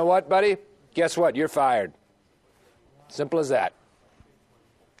 You know what, buddy? Guess what? You're fired. Simple as that.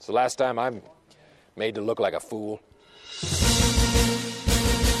 It's the last time I'm made to look like a fool.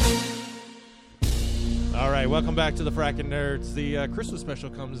 All right, welcome back to the Frackin' Nerds. The Christmas special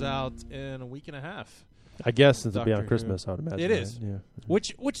comes out in a week and a half. I guess since it'll be on Doctor Christmas, Who. I would imagine. It is. Yeah.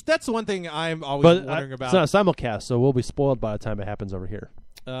 Which that's the one thing I'm always wondering about. It's not a simulcast, so we'll be spoiled by the time it happens over here.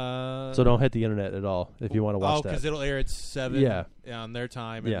 So don't hit the internet at all if you want to watch that. Oh, because it'll air at 7 on their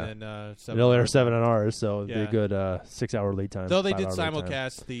time, and then 7 it'll on air our 7 time. on ours, so it'll be a good 6-hour lead time. Though they did 5-hour lead time.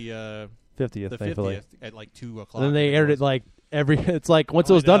 simulcast the 50th, thankfully. 50th at like 2 o'clock. And then they aired it like it's like once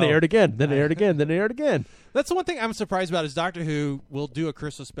it was done, they aired again. Then they aired again. Then they aired again. That's the one thing I'm surprised about is Doctor Who will do a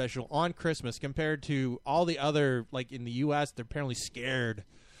Christmas special on Christmas compared to all the other, like in the U.S., they're apparently scared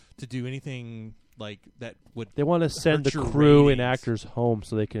to do anything like that would They want to send the hurt your crew and ratings. actors home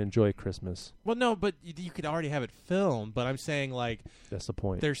so they can enjoy Christmas. Well, no, but you could already have it filmed. But I'm saying like that's the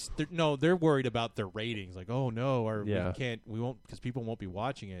point. They're worried about their ratings. Like, oh no, or Yeah. we won't because people won't be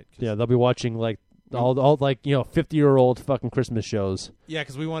watching it. Yeah, they'll be watching like all like 50-year-old fucking Christmas shows. Yeah,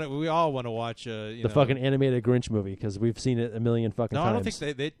 because we all want to watch The fucking animated Grinch movie because we've seen it a million fucking No, times. I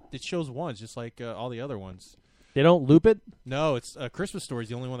don't think it shows once, just like all the other ones. They don't loop it? No, it's Christmas Story is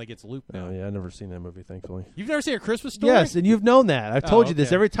the only one that gets looped now. Oh yeah, I've never seen that movie. Thankfully, You've never seen a Christmas Story? yes, and you've known that. I've told you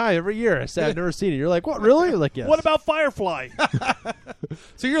this okay. every year. I said I've never seen it. You're like, what? Really? You're like, yes. What about Firefly?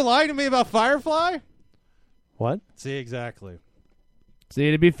 So you're lying to me about Firefly? What? See, exactly.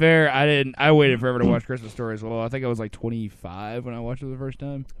 See, to be fair, I waited forever to watch Christmas Story as well. I think I was like 25 when I watched it the first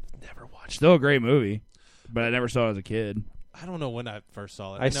time. Never watched. Still a great movie, but I never saw it as a kid. I don't know when I first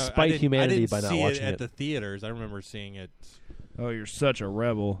saw it. I spite humanity by not see watching it at it. the theaters. I remember seeing it. Oh, you're such a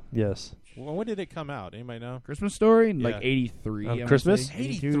rebel. Yes. Well, when did it come out? Anybody know? Christmas Story? Yeah. Like 83. On I wanna Christmas? say.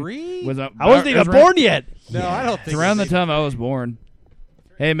 83? Was I wasn't even born yet. No, I don't It's think around the it's time I was born.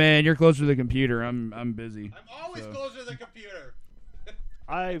 Hey, man, you're closer to the computer. I'm busy. I'm always closer to the computer.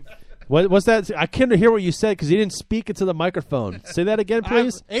 What's that? I couldn't hear what you said because you didn't speak into the microphone. Say that again,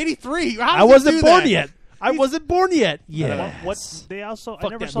 please. 83. I wasn't born yet. I wasn't born yet. Yeah. What they also? I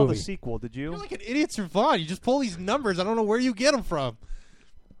Fuck never that saw movie. the sequel. Did you? You're like an idiot, Savant. You just pull these numbers. I don't know where you get them from.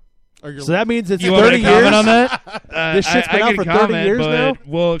 Or you're So that means it's You want 30 me to comment years on that? This shit's been I out can for 30 comment, years but now.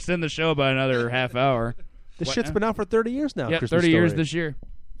 We'll extend the show by another half hour. This What shit's now? been out for 30 years now. Yeah, Christmas 30 years Story. this year.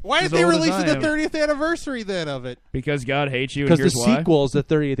 Why As did they old as release I the am. 30th anniversary then of it? Because God hates you, and Because here's the why. sequel is the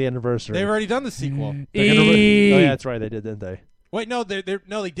 30th anniversary. They've already done the sequel. They're gonna oh yeah, that's right. They did, didn't they? Wait, no, they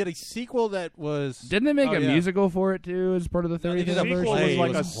did a sequel that was. Didn't they make Oh, a yeah. musical for it too as part of the 30th they did a anniversary? sequel was play. like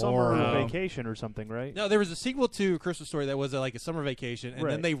It a was summer horrible. vacation or something, right? No, there was a sequel to Christmas Story that was like a summer vacation, and then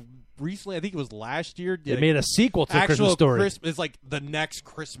Right. they recently. I think it was last year. They made a sequel to actual Christmas Story. It's like the next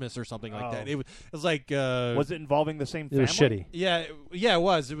Christmas or something like that. It was like. Was it involving the same It family? was shitty. Yeah, it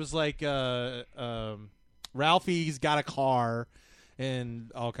was. It was like Ralphie's got a car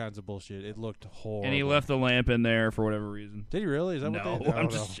and all kinds of bullshit. It looked horrible. And he left the lamp in there for whatever reason. Did he really? Is that no, what they did? I'm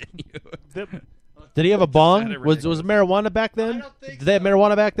just shitting you. Did he have a bong? sounded Was marijuana back then? Did they have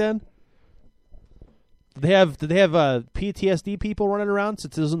marijuana back then? Did they have PTSD people running around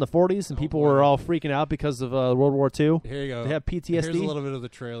since it was in the 40s and people were all freaking out because of World War II? Here you go. They have PTSD. Here's a little bit of the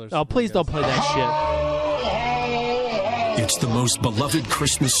trailer. Oh, please don't play that It's the most beloved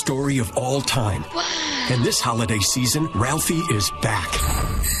Christmas story of all time. And this holiday season, Ralphie is back.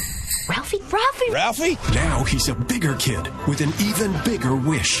 Ralphie? Ralphie? Ralphie? Now he's a bigger kid with an even bigger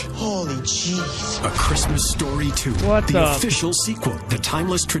wish. Holy jeez. A Christmas Story 2. What the the- official sequel. The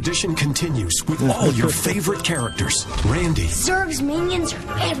timeless tradition continues with all your favorite characters. Randy, Zurg's minions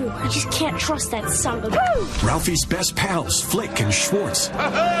are everywhere. I just can't trust that son of a... Ralphie's best pals, Flick and Schwartz.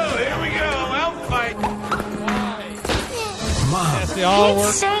 Oh, here we go. Elf fight. Mom, They all work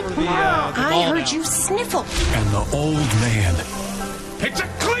It's St. for the Paul. I ball heard now. you sniffle. and the old man. It's a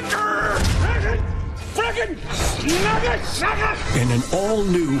clinker. Frickin' nugget sucker. In an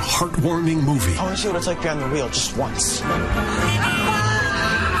all-new, heartwarming movie. I want to see what it's like behind the wheel just once.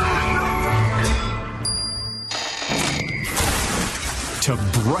 To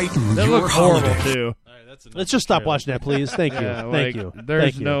brighten That your looks horrible holiday. too. Let's just stop watching that, please. Thank you. Yeah, Thank like, you. There's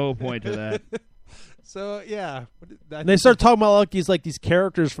Thank you. no point to that. So yeah, And they start talking about like these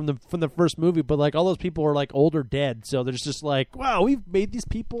characters from the first movie, but like all those people are like old or dead, so there's just like, wow, we've made these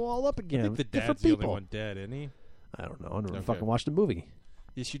people all up again. I think the with different dad's the only people. one dead, isn't he? I don't know. I never Okay. fucking watched the movie.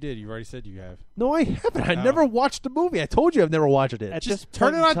 Yes, you did. You already said you have. No, I haven't. I Oh. never watched the movie. I told you I've never watched it. At Just this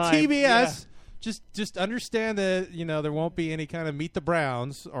turn it point on in time, TBS. yeah. Just understand that there won't be any kind of Meet the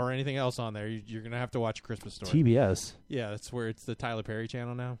Browns or anything else on there. You're gonna have to watch Christmas Story. TBS. Yeah, that's where it's the Tyler Perry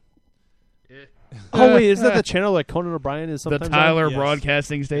channel now. Oh wait, is that the channel like Conan O'Brien is The sometimes Tyler on? Yes.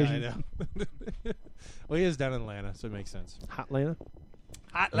 Broadcasting Station. Yeah, I know. Well, he is down in Atlanta, so it makes sense. Hotlanta.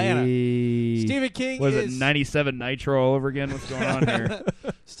 Atlanta. Hey. Stephen King Was is it 97 Nitro all over again? What's going on here?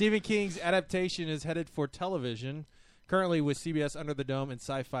 Stephen King's adaptation is headed for television, currently with CBS Under the Dome and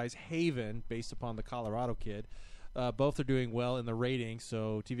Sci-Fi's Haven, based upon the Colorado Kid. Both are doing well in the ratings,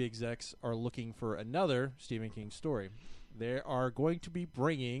 so TV execs are looking for another Stephen King story. They are going to be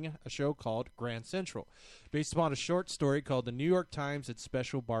bringing a show called Grand Central, based upon a short story called The New York Times at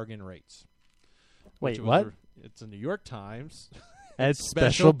Special Bargain Rates. Wait, which was what? It's a New York Times At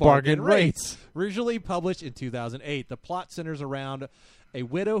special bargain rates. Originally published in 2008, the plot centers around a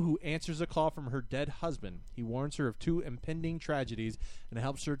widow who answers a call from her dead husband. He warns her of two impending tragedies and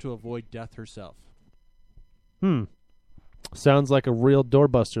helps her to avoid death herself. Sounds like a real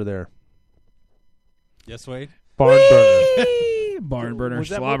doorbuster there. Yes, Wade? Barn burner. Barn burner, Was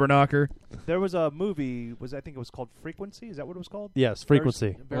that slobber what- knocker. There was a movie. I think it was called Frequency. Is that what it was called? Yes,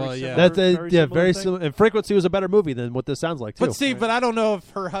 Frequency. Very Well, yeah. similar- That's similar very thing? similar. And Frequency was a better movie than what this sounds like too. But see, but I don't know if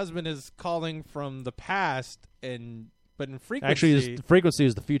her husband is calling from the past, but in Frequency... Actually, Frequency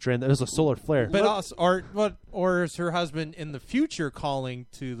is the future, and there's a solar flare. But also, or is her husband in the future calling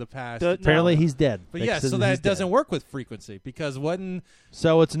to the past? Apparently, he's dead. But They yeah, said so he's that doesn't dead. work with Frequency because wasn't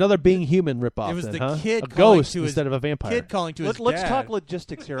So it's another Being Human ripoff. it was then, the huh? kid a calling ghost to his instead of a vampire. kid calling to his Let's dad. talk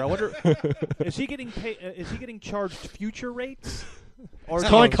logistics here. I wonder, is he getting is he getting charged future rates? It's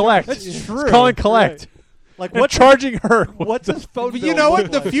call and collect. That's It's true. call and collect. Like They're what's charging her? What's his phone But bill? you know what?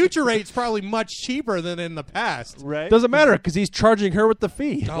 look The like? future rate's probably much cheaper than in the past. Right? Doesn't matter because he's charging her with the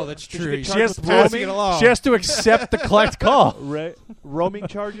fee. Oh, that's Does she true. get She charged has to with pass roaming? it along. She has to accept the collect call. Right? Roaming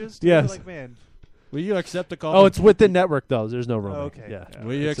charges? too? Yes. Like, man. Will you accept the call? Oh, it's within network though. There's no roaming. okay. Yeah.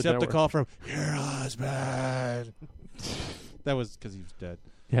 Will you It's a accept the network. call from your husband? That was because he was dead.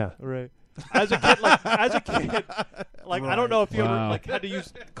 Yeah. Right. As a kid, I don't know if you ever Wow. had to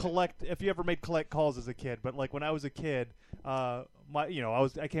use if you ever made collect calls as a kid, but like when I was a kid, I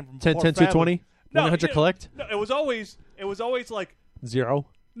came from 10, poor 10, family. 220? No, 100 you know, collect? No, it was always like 0.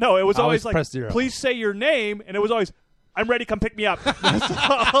 no, it was I always always like press 0. please say your name, and it was always I'm ready, come pick me up. And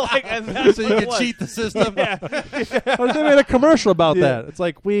that's So you what it can was. cheat the system. Yeah. Oh, they made a commercial about that. It's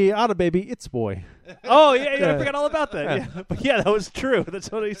like, we oughta baby, it's boy. Oh yeah, Yeah. I forgot all about that. Yeah. Yeah. But yeah, that was true.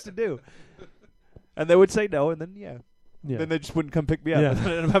 That's what I used to do. And they would say no, and then Yeah. then they just wouldn't come pick me up. Yeah. And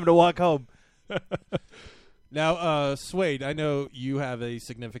then I'm having to walk home. Now, Suede, I know you have a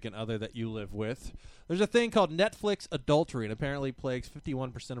significant other that you live with. There's a thing called Netflix adultery, and apparently plagues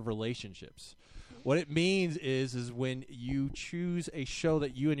 51% of relationships. What it means is when you choose a show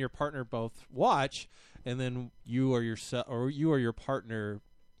that you and your partner both watch, and then you or your partner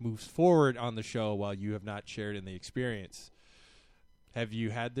moves forward on the show while you have not shared in the experience. Have you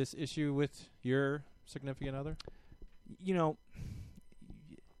had this issue with your significant other? You know,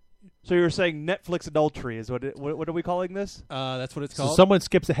 so you're saying Netflix adultery is what are we calling this? That's what it's So called. someone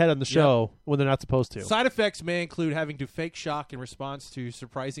skips ahead on the show when they're not supposed to. Side effects may include having to fake shock in response to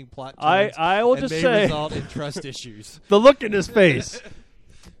surprising plot turns. I will and just may say result in trust issues. The look in his face.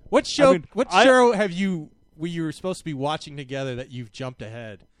 What show? I mean, what show have you? You were supposed to be watching together that you've jumped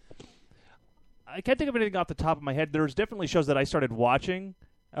ahead? I can't think of anything off the top of my head. There's definitely shows that I started watching,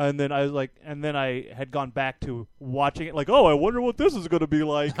 and then I was like, and then I had gone back to watching it. Like, oh, I wonder what this is going to be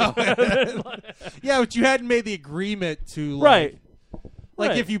like. Yeah, but you hadn't made the agreement to Right.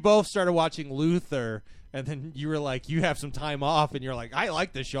 Like if you both started watching Luther, and then you were like, you have some time off, and you're like, I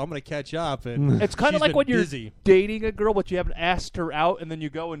like this show, I'm going to catch up. And It's kind she's of like been when you're busy. dating a girl, but you haven't asked her out, and then you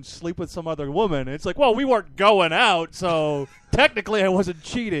go and sleep with some other woman. It's like, well, we weren't going out, so technically I wasn't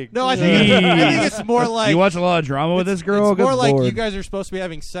cheating. No, I think it's more like you watch a lot of drama with this girl. It's more Good like Lord. you guys are supposed to be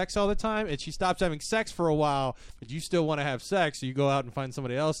having sex all the time, and she stops having sex for a while, but you still want to have sex, so you go out and find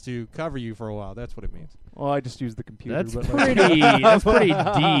somebody else to cover you for a while. That's what it means. Well, I just use the computer. That's pretty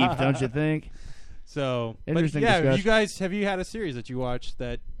deep, don't you think? So, Interesting but yeah, discussion. have you had a series that you watched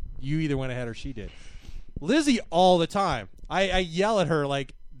that you either went ahead or she did? Lizzie all the time. I yell at her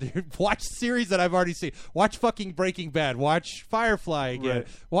like, watch series that I've already seen. Watch fucking Breaking Bad. Watch Firefly again. Right.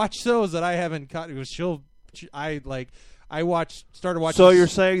 Watch shows that I haven't caught. Started watching. So you're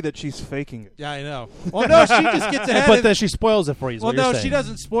saying that she's faking it? Yeah, I know. Well, no, she just gets ahead. But then she spoils it for you. Is Well, what you're no, saying. she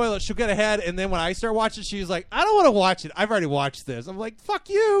doesn't spoil it. She'll get ahead, and then when I start watching, she's like, I don't want to watch it. I've already watched this. I'm like, fuck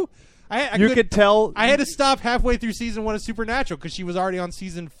you. You could tell. I had to stop halfway through season 1 of Supernatural because she was already on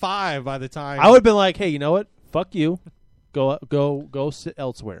season 5 by the time. I would have been like, hey, you know what? Fuck you. Go sit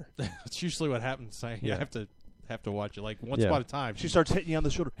elsewhere. That's usually what happens. I Yeah. have to watch it like once Yeah. upon a time. She starts hitting you on the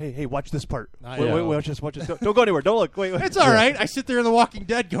shoulder. Hey, watch this part. I Wait, know. watch this. Don't go anywhere. Don't look. Wait. It's all right. I sit there in The Walking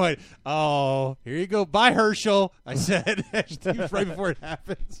Dead going, oh, here you go. Bye, Herschel. I said right before it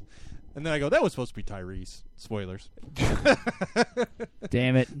happens. And then I go, that was supposed to be Tyrese. Spoilers.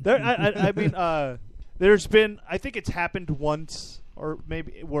 Damn it. I mean, there's been. I think it's happened once, or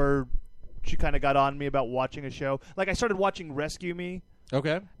maybe where she kind of got on me about watching a show. Like I started watching Rescue Me.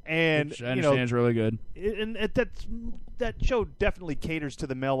 Okay. And Which I understand is really good. And that show definitely caters to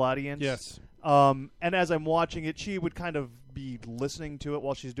the male audience. Yes. And as I'm watching it, she would kind of be listening to it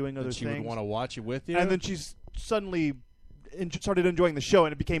while she's doing other And she things. would want to watch it with you. And then she's suddenly started enjoying the show,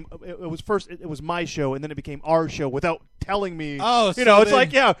 and it was my show, and then it became our show without telling me. Oh, you so know, it's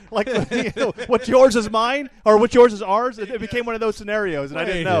then- like what's yours is mine, or what's yours is ours. It became one of those scenarios, and I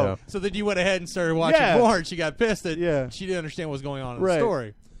didn't know. So then you went ahead and started watching Yeah. more, and she got pissed that Yeah. she didn't understand what was going on in Right. the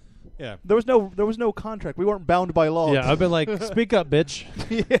story. Yeah. There was no contract. We weren't bound by law. Yeah, I've been like, speak up, bitch.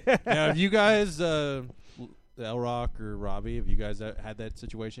 Now, have you guys, L-Rock or Robbie, have you guys had that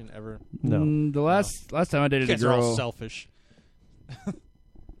situation ever? No. The last time I dated You a guys are all girl, selfish.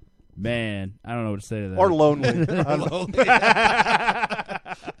 man, I don't know what to say to that. Or lonely.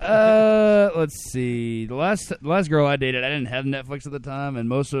 Let's see. The last girl I dated, I didn't have Netflix at the time, and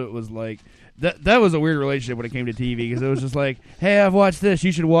most of it was like that was a weird relationship when it came to TV because it was just like, hey, I've watched this,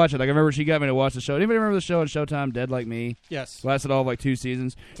 you should watch it. Like I remember she got me to watch the show. Anybody remember the show on Showtime, Dead Like Me? Yes. Lasted all of like 2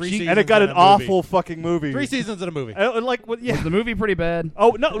 seasons. And it got an awful fucking movie. 3 seasons in a movie. Like what? Yeah. Was the movie pretty bad?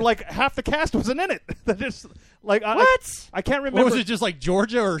 Oh no! Like half the cast wasn't in it. Just like I can't remember. What was it? Just like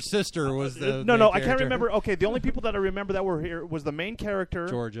Georgia or her sister was the No, main I can't character? remember. Okay, the only people that I remember that were here was the main character,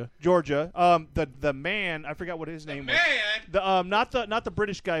 Georgia. The man, I forgot what his name was. The not the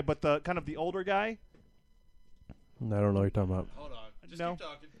British guy, but the kind of the older guy. I don't know what you're talking about. Hold on. Just No. keep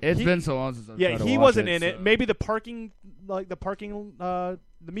talking. It's been so long since I've Yeah, tried to he watch wasn't it, in it. so- Maybe the parking, the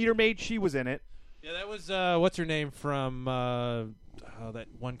meter maid, she was in it. Yeah, that was what's her name from that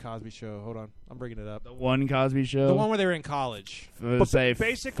one Cosby show. Hold on, I'm bringing it up. The one Cosby show. The one where they were in college. Say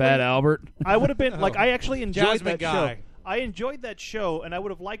basically, Fat Albert. I would have been like, I actually enjoyed Jasmine that Guy. show. I enjoyed that show, and I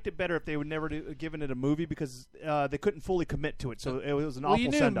would have liked it better if they would never given it a movie because they couldn't fully commit to it. So it was an Well, awful you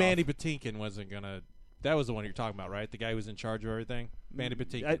knew send-off. Mandy Patinkin wasn't gonna. That was the one you're talking about, right? The guy who was in charge of everything. Mandy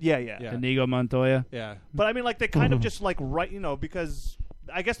Patinkin. Yeah. Inigo Montoya. Yeah. But I mean, like they kind of just like because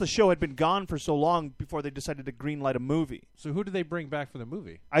I guess the show had been gone for so long before they decided to greenlight a movie. So who did they bring back for the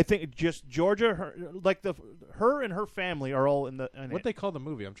movie? I think just Georgia, her and her family are all in What it. they call the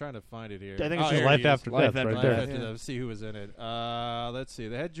movie? I'm trying to find it here. I think it's Oh, just here Life he is. After Life Death, After right Death. there. Life After Death. Let's see who was in it. Let's see.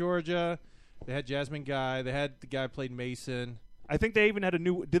 They had Georgia. They had Jasmine Guy. They had the guy who played Mason. I think they even had a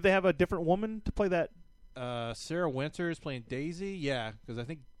new. Did they have a different woman to play that? Sarah Winters playing Daisy. Yeah, because I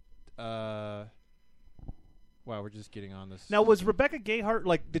think Wow, we're just getting on this. Now, was Rebecca Gayheart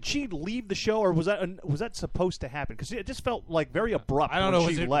did she leave the show, or was that supposed to happen? Because it just felt like very abrupt. I don't know.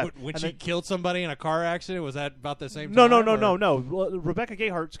 When she left. When she killed somebody in a car accident? Was that about the same No, time? no. Well, Rebecca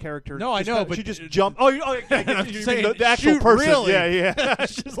Gayheart's character. No, I know, but she just jumped. Oh, you saying the actual shoot, person. really? Yeah.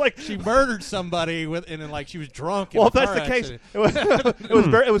 She's like she murdered somebody and then she was drunk. Well, in if a that's car the case,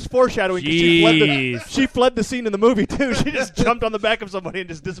 accident. it was foreshadowing. 'Cause she fled the scene in the movie too. She just jumped on the back of somebody and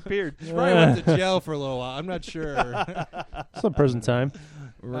just disappeared. She probably went to jail for a little while. I'm not sure. Some prison time.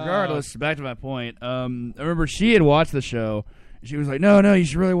 Regardless, back to my point. I remember she had watched the show. She was like, "No, you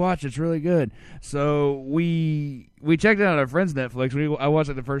should really watch it. It's really good." So we checked it out on our friend's Netflix. I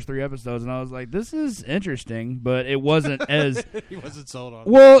watched the first 3 episodes, and I was like, "This is interesting," but it wasn't as. He wasn't sold on.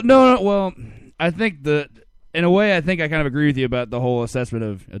 Well, no. Well, I think in a way, I think I kind of agree with you about the whole assessment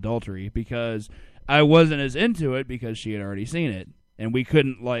of adultery because I wasn't as into it because she had already seen it. And we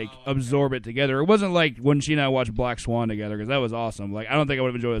couldn't absorb it together. It wasn't like when she and I watched Black Swan together because that was awesome. I don't think I would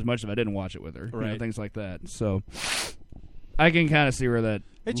have enjoyed it as much if I didn't watch it with her. Right. Things like that. So I can kind of see where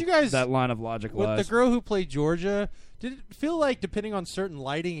that line of logic with lies. the girl who played Georgia, did it feel like depending on certain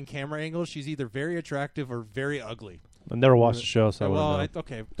lighting and camera angles, she's either very attractive or very ugly? I never watched the show, so I wouldn't know.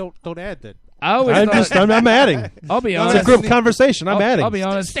 Okay, don't add that. I'm adding. I'll be honest. It's a group conversation. I'm adding. I'll be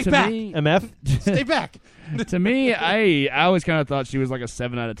honest. Stay to back. me, MF. Stay back. To me, I always kind of thought she was like a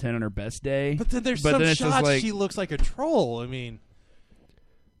 7 out of 10 on her best day. But then there's but some then it's just shots she looks like a troll. I mean,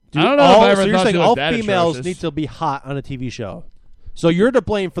 I don't know if I ever so you're thought saying she was all that females atrocious. need to be hot on a TV show. So you're to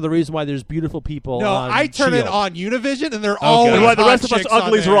blame for the reason why there's beautiful people no, on I turn Shield. it on Univision, and they're always Why the hot rest of us chicks on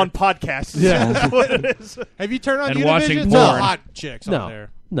uglies there. are on podcasts. Yeah. That's what it is. Have you turned on And Univision? watching No, porn. hot chicks No. on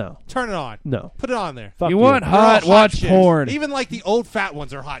there. No. Turn it on. No. Put it on there. Fuck You want They're all hot? Watch chicks. porn. Even the old fat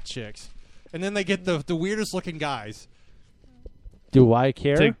ones are hot chicks, and then they get the weirdest looking guys. Do I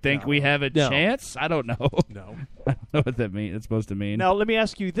care? To think we have a No. chance? I don't know. No. I don't know what that means. It's supposed to mean. Now, let me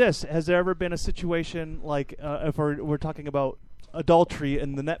ask you this: has there ever been a situation if we're talking about adultery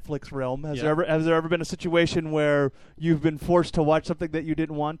in the Netflix realm? Has there ever been a situation where you've been forced to watch something that you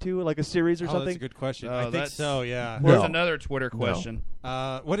didn't want to, like a series or something? That's a good question. Oh, I think that's- so. Yeah. There's No. another Twitter question.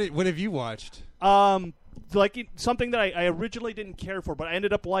 What have you watched? Something that I originally didn't care for, but I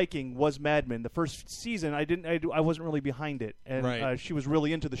ended up liking was Mad Men. The first season, I wasn't really behind it, and Right. she was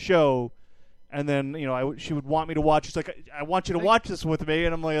really into the show. And then she would want me to watch. She's like, I want you to watch this with me,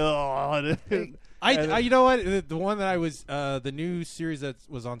 and I'm like, oh. I you know what? The one that I was the new series that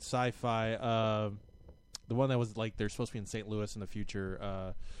was on Sci-Fi, the one that was they're supposed to be in St. Louis in the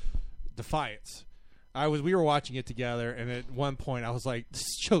future, Defiance. We were watching it together, and at one point I was like, "This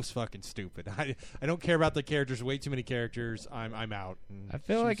show's fucking stupid. I don't care about the characters. Way too many characters. I'm out." And I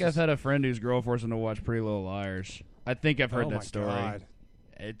feel she like was I've had a friend whose girl forced him to watch Pretty Little Liars. I think I've heard Oh that my story. God.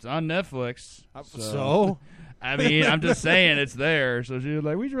 It's on Netflix. So? I mean, I'm just saying it's there. So she was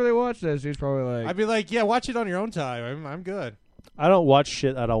like, "We should really watch this." She's probably like, I'd be like, "Yeah, watch it on your own time. I'm good." I don't watch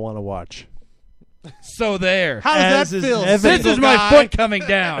shit I don't want to watch. "So there." How does that feel? This is single my guy? foot coming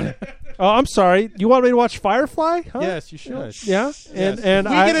down. Oh, I'm sorry. You want me to watch Firefly? Huh? Yes, you should. Yeah, Yes. and If we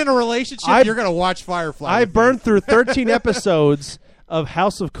get in a relationship, you're gonna watch Firefly. I with me. burned through 13 episodes of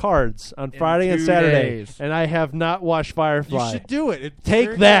House of Cards on Friday and 2 Saturday, days. and I have not watched Firefly. You should do it. It's Take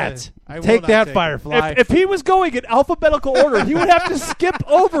very that. good. I will Take not that, take it. Firefly. If he was going in alphabetical order, he would have to skip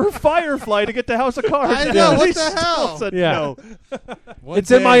over Firefly to get to House of Cards. I know, what He the still hell? said Yeah. no. One It's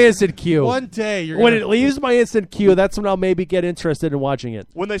in my day- instant queue. One day, you're when gonna, it leaves my instant queue, that's when I'll maybe get interested in watching it.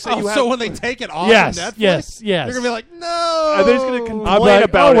 When they say Oh, you have, so when they take it off Yes, of Netflix, yes. you're gonna be like, no. and then he's going to complain I'll be like,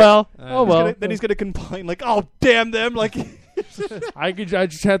 about oh well, it. oh well. Then he's going to complain like, "Oh damn them!" Like, I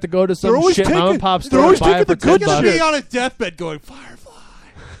just have to go to some always shit mom taking- and pop they're store always and buy it taking for the good $10. You're gonna be shit. on a deathbed going Firefly.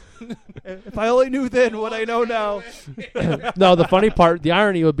 if I only knew then what I know now. No, the funny part, the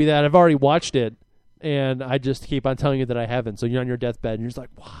irony would be that I've already watched it, and I just keep on telling you that I haven't. So you're on your deathbed, and you're just like,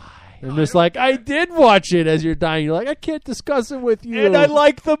 why? And I'm just like, I did watch it as you're dying. You're like, I can't discuss it with you. And I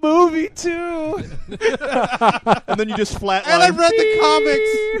like the movie too. And then you just flatline. And I've read the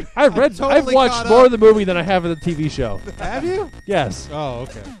comics. I've totally watched caught more up. of the movie than I have of the TV show. Have you? Yes. Oh,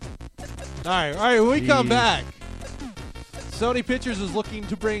 okay. All right. When we come back, Sony Pictures is looking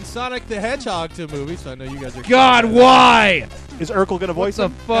to bring Sonic the Hedgehog to a movie, so I know you guys are. God, why? Is Urkel going to voice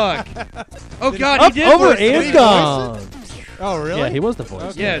What him? the fuck? Oh God, Up, he did over, voice it. and Did he gone. Oh, really? Yeah, he was the voice.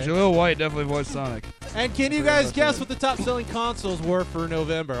 Okay. Yeah, Jaleel White definitely voiced Sonic. And can you guys guess what the top-selling consoles were for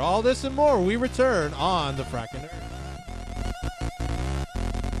November? All this and more. We return on the Frackin' Nerd.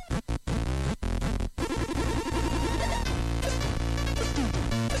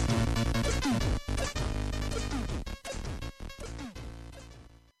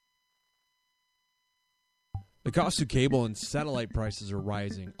 The cost of cable and satellite prices are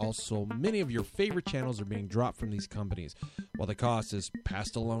rising. Also, many of your favorite channels are being dropped from these companies, while the cost is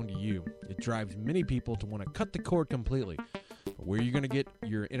passed along to you. It drives many people to want to cut the cord completely. But where are you going to get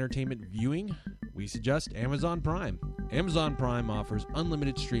your entertainment viewing? We suggest Amazon Prime. Amazon Prime offers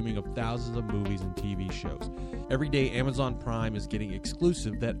unlimited streaming of thousands of movies and TV shows. Every day, Amazon Prime is getting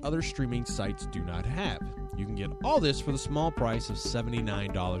exclusive that other streaming sites do not have. You can get all this for the small price of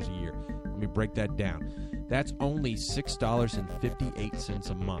 $79 a year. Let me break that down. That's only $6.58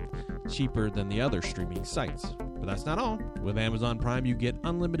 a month, cheaper than the other streaming sites. But that's not all. With Amazon Prime, you get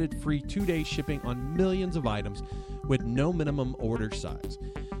unlimited free 2-day shipping on millions of items with no minimum order size.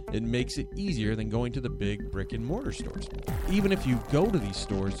 It makes it easier than going to the big brick-and-mortar stores. Even if you go to these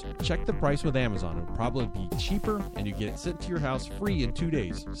stores, check the price with Amazon. It will probably be cheaper, and you get it sent to your house free in 2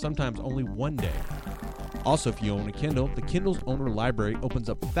 days, sometimes only 1 day. Also, if you own a Kindle, the Kindle's owner library opens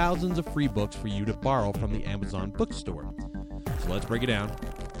up thousands of free books for you to borrow from the Amazon bookstore. So let's break it down.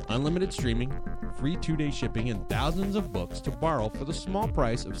 Unlimited streaming, free 2-day shipping, and thousands of books to borrow for the small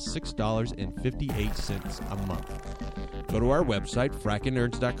price of $6.58 a month. Go to our website,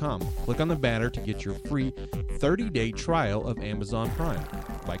 frackandnerds.com. Click on the banner to get your free 30-day trial of Amazon Prime.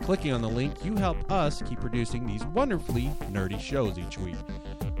 By clicking on the link, you help us keep producing these wonderfully nerdy shows each week.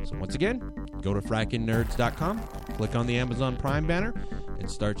 So once again, go to frackandnerds.com, click on the Amazon Prime banner, and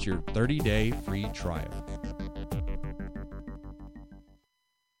start your 30-day free trial.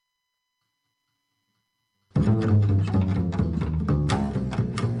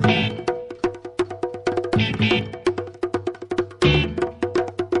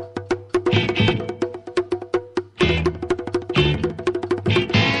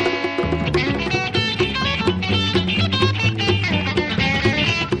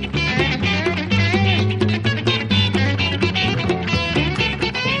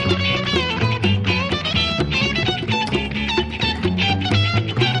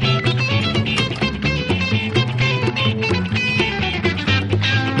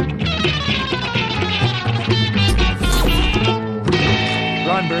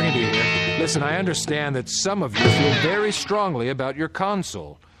 Listen, I understand that some of you feel very strongly about your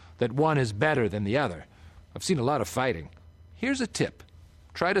console, that one is better than the other. I've seen a lot of fighting. Here's a tip.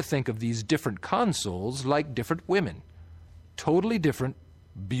 Try to think of these different consoles like different women. Totally different,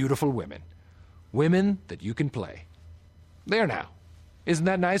 beautiful women. Women that you can play. There now. Isn't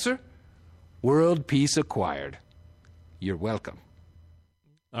that nicer? World peace acquired. You're welcome.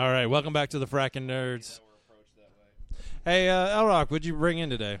 All right, welcome back to the Frackin' Nerds. Hey, Elrock, what'd you bring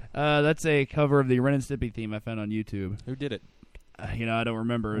in today? That's a cover of the Ren and Stimpy theme I found on YouTube. Who did it? I don't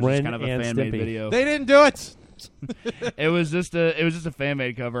remember. It was just kind of a fan-made video. They didn't do it. It was just a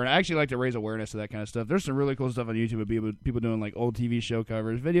fan-made cover, and I actually like to raise awareness of that kind of stuff. There's some really cool stuff on YouTube of people doing like old TV show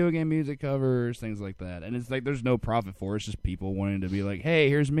covers, video game music covers, things like that. And it's like there's no profit for it. It's just people wanting to be like, hey,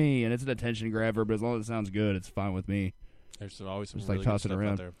 here's me, and it's an attention grabber. But as long as it sounds good, it's fine with me. There's always some just really like good toss it stuff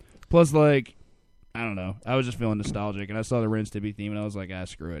around. out there. Plus, like, I don't know. I was just feeling nostalgic, and I saw the Ren and Stimpy theme, and I was like,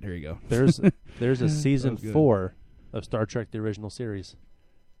 screw it. Here you go. There's a season 4 of Star Trek: The Original Series.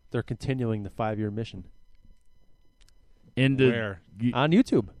 They're continuing the 5-year mission. Where? On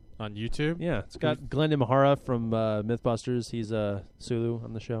YouTube. On YouTube? Yeah, it's got Glenn Imahara from MythBusters. He's Sulu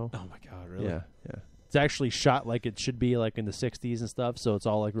on the show. Oh my God, really? Yeah. It's actually shot like it should be, like in the '60s and stuff. So it's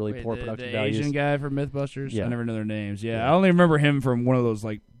all like really poor production the values. Asian guy from MythBusters. Yeah. I never know their names. Yeah, I only remember him from one of those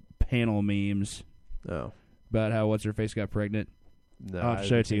like panel memes. Oh, about how what's her face got pregnant. No, I'll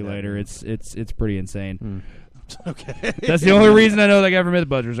show it to you later. It's pretty insane. Okay, that's the only reason I know that guy from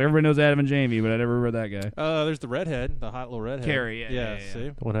MythBusters. Everybody knows Adam and Jamie, but I never remember that guy. There's the redhead, the hot little redhead. Carrie, yeah. See,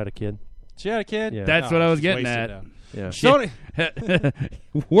 the one had a kid. She had a kid. Yeah. That's what I was getting at. Yeah. Sony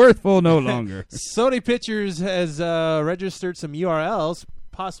worthful no longer. Sony Pictures has registered some URLs,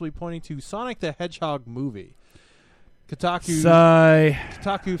 possibly pointing to Sonic the Hedgehog movie.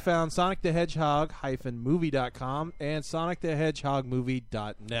 Kotaku found Sonic the Hedgehog-movie.com and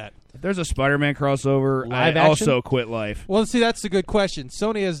SonicTheHedgehogMovie.net. If there's a Spider-Man crossover, Live I action? also quit life. Well, see, that's the good question.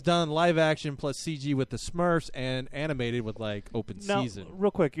 Sony has done live action plus CG with the Smurfs and animated with like open Now, season.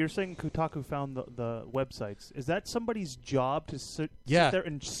 real quick, you're saying Kotaku found the websites. Is that somebody's job to sit there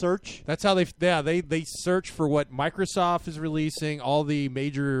and search? That's how they search for what Microsoft is releasing, all the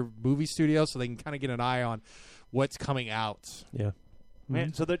major movie studios, so they can kind of get an eye on what's coming out. Yeah.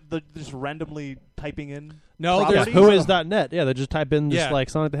 Man, so they're just randomly typing in. No, there's whois.net. Yeah, they just type in just like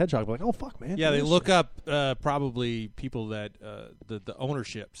Sonic the Hedgehog. Like, oh fuck, man. Yeah, they look up probably people that the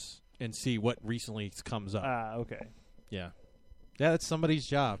ownerships and see what recently comes up. Okay. Yeah, that's somebody's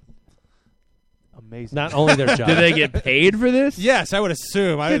job. Amazing. Not only their job. Do they get paid for this? Yes, I would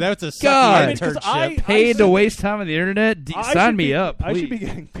assume. That's a God. internship. Paid to waste time on the internet? Sign me up, please. I should be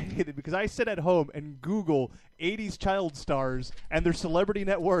getting paid because I sit at home and Google 80s child stars and their celebrity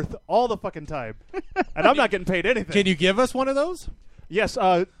net worth all the fucking time. And I'm not getting paid anything. Can you give us one of those? Yes,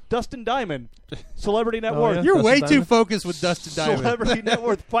 Dustin Diamond, celebrity net worth. Yeah. You're way too focused with Dustin Diamond. Celebrity net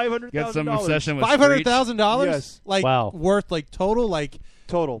worth, $500,000. Got some obsession with $500,000? Yes. Like worth like total like.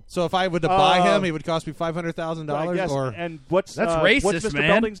 Total. So if I were to buy him, it would cost me $500,000. Yes. Or and what's that's racist, what's Mr. man.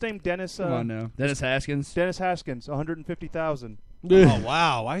 Belding's name? Dennis. Come on now, Dennis Haskins. Dennis Haskins, $150,000. Oh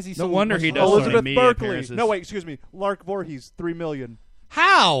wow! Why is he so? No wonder he does Elizabeth so many media Berkley. appearances. No, wait, excuse me. Lark Voorhees, $3 million.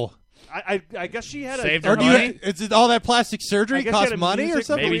 How? I guess she had Saved a. her Or do money? is it all that plastic I surgery guess she cost had a money or music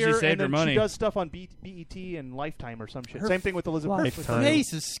something? Maybe she career, saved and her then money. She does stuff on BET and Lifetime or some shit. Same thing with Elizabeth Her Berkley.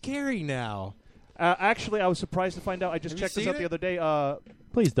 face is scary now. Actually, I was surprised to find out. I just Have you checked this seen out the it? other day.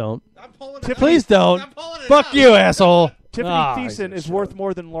 Please don't. I'm pulling Please don't. I'm pulling it Fuck up. you, asshole. Tiffany Ah, Thiessen is worth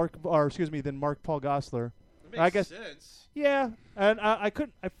more than than Mark Paul Gosselaar. I guess. Sense. Yeah, and I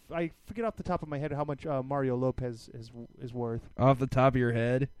couldn't. I forget off the top of my head how much Mario Lopez is worth. Off the top of your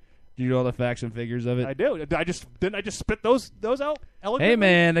head, do you know all the facts and figures of it? I do. I just spit those out. Eloquently? Hey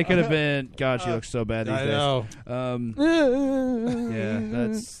man, they could have been. God, she looks so bad these I days. know. Yeah,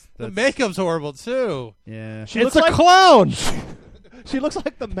 that's The makeup's horrible too. yeah. She It's looks a like clown. she looks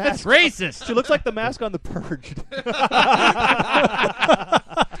like the That's mask. racist. She looks like the mask on The Purge.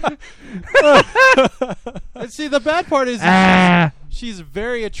 And see, the bad part is Ah. she's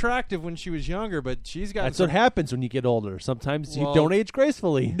very attractive when she was younger, but she's got That's what happens when you get older. Sometimes you Well, don't age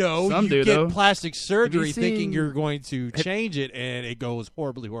gracefully. No, Some you do, get though. plastic surgery seen- thinking you're going to change it, and it goes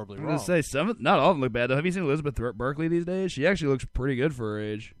horribly, horribly I'm wrong. gonna say not all of them look bad though. Have you seen Elizabeth Berkley these days? She actually looks pretty good for her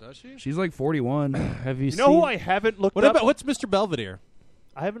age. Does she? She's like 41. Have you You seen? know who I haven't looked What up? about what's Mr. Belvedere?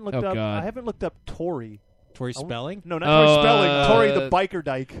 I haven't looked Oh, up. God. I haven't looked up Tori. Tori Spelling? No, not Tori Spelling. Tori the uh, biker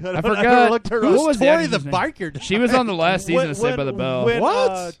dyke. I forgot. looked her Who up. was the Tori the actress's name? biker? She was on the last season of Saved by the Bell. When,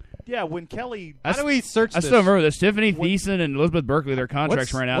 What? yeah, when Kelly. How do we search I this? still remember this. Tiffany Thiessen and Elizabeth Berkley, their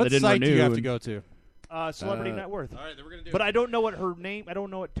contracts ran out. What They didn't site renew. do you have to and- go to? Celebrity net worth. All right, then we're gonna do. But I don't know what her name. I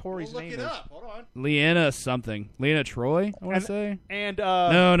don't know what Tori's Look name it is. up. Hold on. Leanna something. Leanna Troy, I want to say. And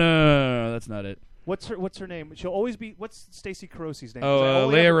No, that's not it. what's her name? She'll always be. What's Stacey Carosi's name? Oh, 'Cause I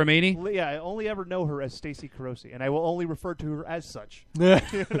only Leah ever- Remini? Yeah, I only ever know her as Stacey Carosi, and I will only refer to her as such. Hey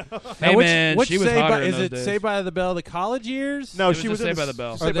Now, man, which she was Saved hotter by, in Is those it days. Saved by the Bell the college years? No, It she was was the in Saved by the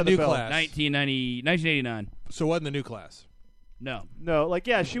Bell. Or Saved the by new Bell. class? 1989. So what in the new class? No. No, like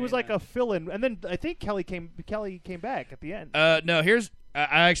she was like a fill-in, and then I think Kelly came back at the end. No,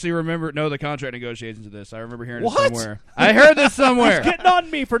 I actually know the contract negotiations of this. I remember hearing What? it somewhere. I heard this somewhere. He's getting on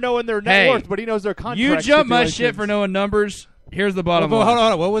me for knowing their net Hey, worth, but he knows their contract. You jump my stipulations. shit for knowing numbers. Here's the bottom Hold line.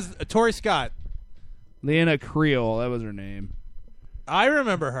 on. What was Tori Scott? Leanna Creel, that was her name. I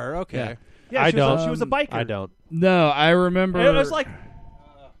remember her. Okay. Yeah, I she don't. Was a biker. I don't. No, I remember. It was like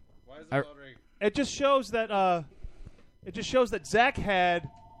Why is it loading? it just shows that Zach had.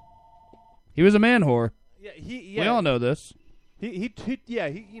 He was a man whore. Yeah, We all know this. He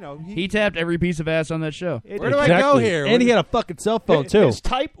He tapped every piece of ass on that show. Where do I go here? And he had a fucking cell phone too. His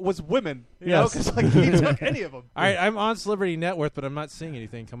type was women. You know, Yes. 'cause, like, he took any of them. All right, I'm on Celebrity Net Worth, but I'm not seeing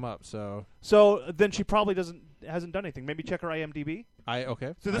anything come up. So So then she probably hasn't done anything. Maybe check her IMDb.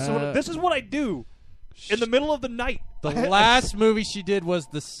 okay. So this is what I do in the middle of the night. The last movie she did was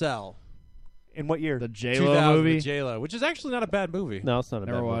The Cell. In what year? The J-Lo movie. The J-Lo, which is actually not a bad movie. No, it's not a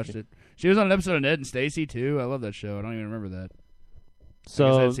Never bad watched movie. it. She was on an episode of Ned and Stacy too. I love that show. I don't even remember that. I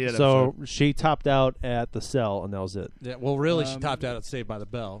So didn't see that she topped out at the Cell, and that was it. Yeah, well, really, she topped out at Saved by the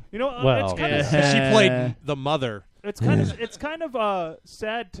Bell. You know, Well, it's kind of She played the mother. It's kind of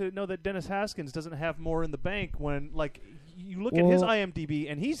sad to know that Dennis Haskins doesn't have more in the bank when you look at his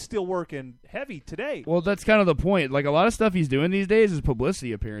IMDb and he's still working heavy today. Well, that's kind of the point. Like a lot of stuff he's doing these days is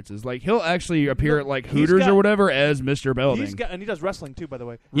publicity appearances. Like he'll actually appear at like Hooters or whatever as Mr. Belding. And he does wrestling too, by the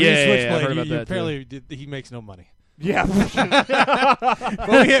way. Yeah, Reese I Switchblade, heard about that, apparently he makes no money. Yeah, but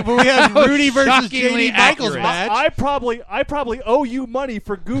we have Rudy versus Shockingly JD Michaels accurate. match. I probably owe you money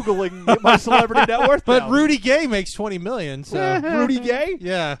for Googling my celebrity net worth. But now. Rudy Gay makes $20 million. So Rudy Gay,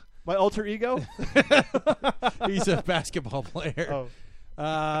 yeah, my alter ego. he's a basketball player.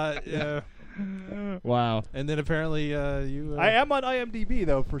 Yeah. Wow. And then apparently you. I am on IMDb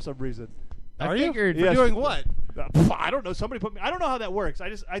though for some reason. Are I you? figured- For Yes. doing what? I don't know. Somebody put me. I don't know how that works.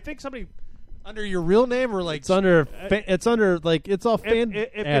 I think somebody. Under your real name or like? It's under like it's all fan if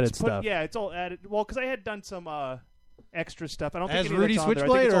added it's put, stuff. Yeah, it's all added. Well, because I had done some extra stuff. I don't think As any of Rudy that's on there. I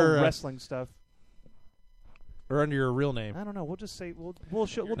think Switchblade it's all or, wrestling stuff. or under your real name? I don't know. We'll just say we'll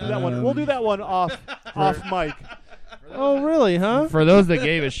do that one. We'll do that one off mic. Oh, really? Huh? For those that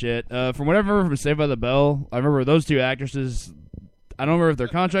gave a shit, from what I remember from Saved by the Bell, I remember those two actresses. I don't remember if their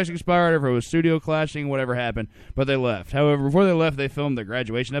contracts expired or if it was studio clashing, whatever happened, but they left. However, before they left, they filmed the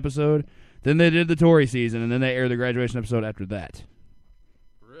graduation episode. Then they did the Tory season, and then they aired the graduation episode after that.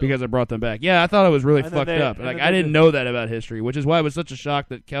 Really? Because it brought them back. Yeah, I thought it was really fucked up. Like, I didn't know that about history, which is why it was such a shock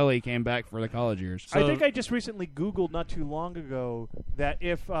that Kelly came back for the college years. I think I just recently Googled not too long ago that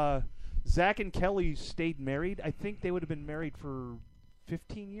if Zach and Kelly stayed married, I think they would have been married for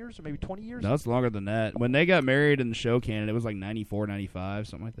 15 years or maybe 20 years. No, it's longer than that. When they got married in the show canon, it was like 94, 95,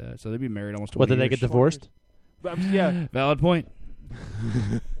 something like that. So they'd be married almost 20 What, did years. they get divorced? Yeah. Valid point.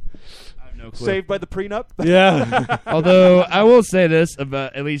 I have no clue. Saved by the prenup? Yeah. Although, I will say this,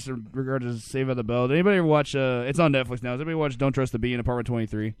 about at least in regards to Saved by the Bell. Did anybody ever watch, it's on Netflix now. Does anybody watch Don't Trust the Bee in Apartment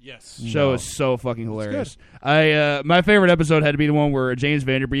 23? Yes. Show is so fucking hilarious. My favorite episode had to be the one where James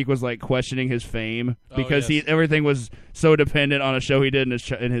Van Der Beek was like questioning his fame because everything was so dependent on a show he did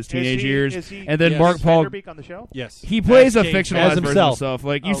in his teenage years. And then Mark Paul, Van Der Beek on the show? Yes, he plays a James fictionalized version of himself.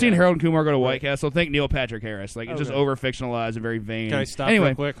 Like you've seen Harold and Kumar go to White Castle. Think Neil Patrick Harris. Like it's just over fictionalized and very vain. Can I stop anyway,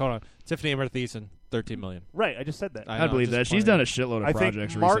 real quick? Hold on. Tiffany Amber Thiessen, $13 million. Right, I just said that. I believe that. She's done a shitload of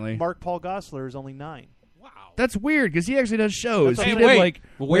projects recently. Mark Paul Gosselaar is only 9. That's weird because he actually does shows. He did like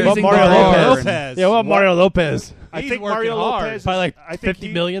where's Mario Lopez? Yeah, what Mario Lopez? I He's think working Mario hard. Lopez By like I think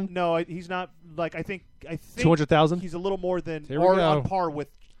 50 million? No, he's not. Like I think 200,000. He's a little more than Here we or go. on par with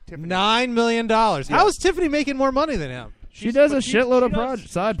Tiffany. $9 million. How is Tiffany making more money than him? She does a shitload of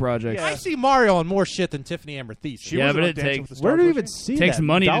side projects. Yeah. I see Mario on more shit than Tiffany Amber Thiessen. Yeah, but it takes Where do you even see takes that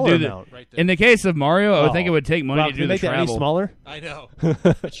money to dollar do amount? that. In the case of Mario, I would think it would take money Wow, to can do you the make that any travel. smaller? I know.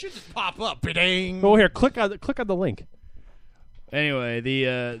 It should just pop up. Ba-ding. Oh, here, click on the link. Anyway,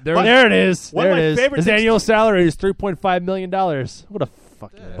 there it is. One There of my it is. favorite His things- annual salary is $3.5 million. What a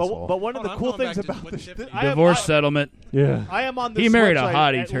fucking asshole. But one of the Hold on, cool I'm going things back to about what this, Tiffany- divorce settlement. Yeah. I am on this He married a website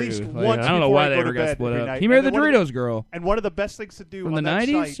hottie at too. least Like, once I don't know before why I they go ever to got bed split every up. night. He married the And one of Doritos girl And one of the best things to do from on the that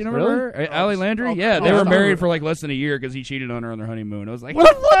 90s. site. You know remember Allie Landry? Oh, Yeah, they oh, were stop. married for like less than a year because he cheated on her on their honeymoon. I was like,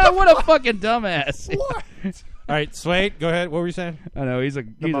 what a fucking dumbass. All right, Swade, go ahead. What were you saying? I know he's a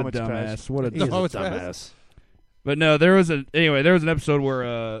moment's dumbass. passed. What a He's a moment's dumbass. But no, there was an episode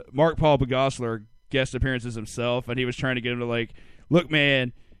where Mark Paul Gosselaar guest appearances himself, and he was trying to get him to like, look,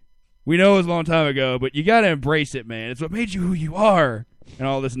 man, we know it was a long time ago, but you got to embrace it, man. It's what made you who you are, and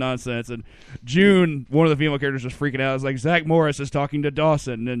all this nonsense. And June, one of the female characters, was freaking out. It was like Zach Morris is talking to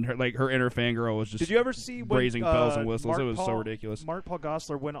Dawson, and her inner fangirl was just. Did you ever see when, raising bells and whistles? Mark It was so Paul- ridiculous. Mark Paul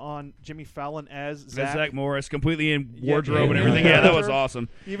Gosselaar went on Jimmy Fallon as Zach Morris, completely in Yeah, wardrobe and everything. Yeah, that was awesome.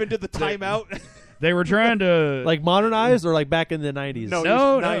 He even did the timeout. They were trying to Like modernized or like back in the 90s? No,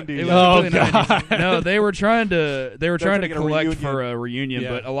 No, it was 90s. it was Oh, completely 90s. No, they were trying to trying to get a collect reunion. for a reunion, Yeah.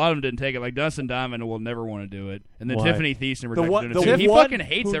 but a lot of them didn't take it. Like Dustin Diamond will never want to do it, and then Why? Tiffany Thiessen The rejected one, it. the too. He one fucking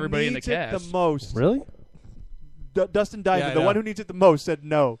hates who everybody in the needs it cast. the most. Really? Dustin Diamond, Yeah, I the know. one who needs it the most, said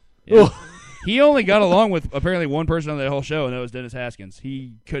no. Yeah. He only got along with apparently one person on the whole show, and that was Dennis Haskins.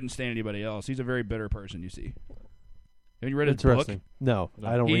 He couldn't stand anybody else. He's a very bitter person, you see. Have you read his book? Interesting. No,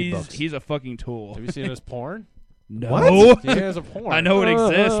 I don't read books. He's a fucking tool. Have you seen his porn? No. What? He has a porn. I know it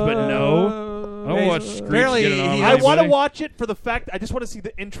exists, but no. I don't watch Screech Apparently, get it on he- I with want to anybody. watch it for the fact I just want to see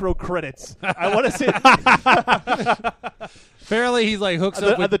the intro credits. I want to see Apparently, he's like hooks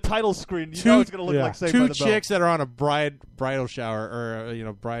up with the title screen. You two- know it's going to look like Saved by two the Bell. chicks that are on a bridal shower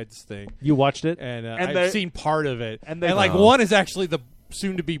or bride's thing. You watched it? And, And I've they- seen part of it. and they- like one is actually the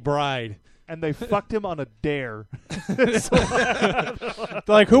soon-to-be bride. And they fucked him on a dare. They're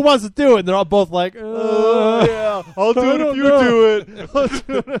like, who wants to do it? And they're all both like, yeah, I'll do it if you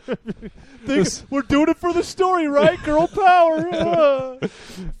do it. We're doing it for the story, right? Girl power. And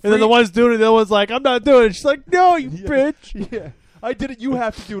then the one's doing it, the other one's like, I'm not doing it. She's like, no, you bitch. Yeah. I did it. You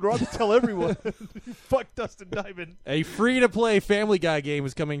have to do it, or I'll have to tell everyone. You fuck Dustin Diamond. A free-to-play Family Guy game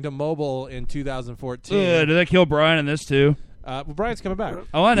is coming to mobile in 2014. Did they kill Brian in this too? Well, Brian's coming back.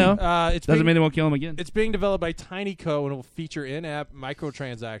 Oh, I know. It's Doesn't being- mean they won't kill him again. It's being developed by TinyCo and will feature in-app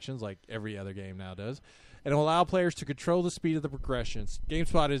microtransactions like every other game now does, and will allow players to control the speed of the progressions.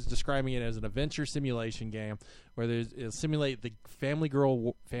 GameSpot is describing it as an adventure simulation game where it'll simulate the Family Guy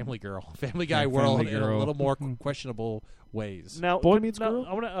world in a little more questionable ways. Now, Boy Meets now, Girl?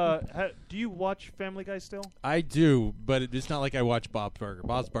 I want to. Do you watch Family Guy still? I do, but it's not like I watch Bob's Burger.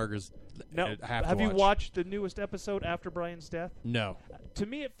 Bob's Burgers. No. Have Have to you watch. watched the newest episode after Brian's death? No. To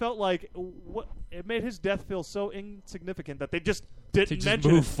me, it felt like it made his death feel so insignificant that they just didn't To just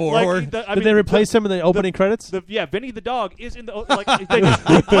mention move it. forward. Like, Did they replace him in the opening credits? Yeah, Vinny the dog is in the like they just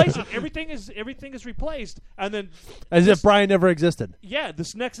replace it. Everything is replaced, and then As if Brian never existed. yeah,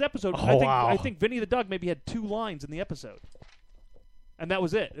 this next episode, Oh, wow. I think Vinny the dog maybe had 2 lines in the episode, and that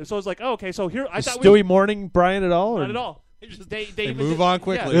was it. So I was like, oh, okay, so here I Is thought Stewie Morning Brian at all? not or- at all. They even move did- on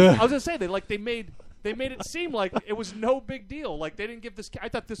quickly. Yeah, I was gonna say they made it seem like it was no big deal. Like they didn't give this. I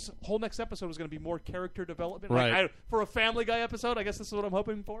thought this whole next episode was going to be more character development. Like, Right. for a Family Guy episode, I guess this is what I'm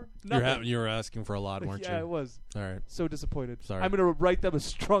hoping for. You Nothing. were asking for a lot, weren't you? Yeah, it was. All right. So disappointed. Sorry. I'm going to write them a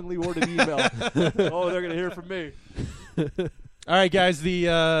strongly worded email. Oh, they're going to hear from me. All right, guys.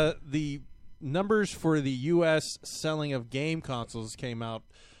 The numbers for the U.S. selling of game consoles came out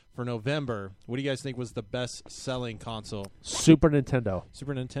for November. What do you guys think was the best-selling console? Super Nintendo.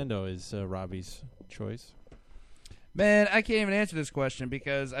 Super Nintendo is Robbie's choice. Man, I can't even answer this question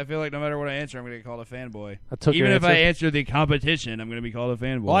because I feel like no matter what I answer, I'm going to get called a fanboy. I took Even your if I answer. answer the competition, I'm going to be called a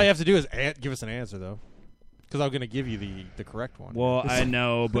fanboy. All you have to do is give us an answer, though, because I'm going to give you the correct one. Well, I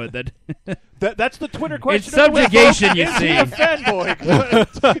know, but that That's the Twitter question. It's subjugation, you Is see. he a fanboy?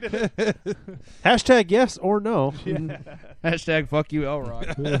 Hashtag yes or no. Hashtag fuck you,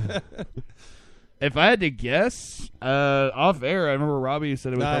 Elrock. If I had to guess, off air, I remember Robbie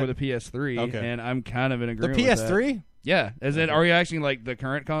said it was probably the PS3, Okay. and I'm kind of in The agreement with that. PS3? Yeah. As in, are you actually like the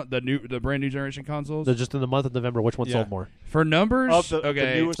current, the brand new generation consoles? So just in the month of November, which one Yeah. sold more? For numbers, Of the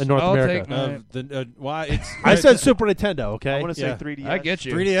okay. newest- In North I'll America. take my- Why it's I said Super Nintendo, okay? I want to say Yeah. 3DS. I get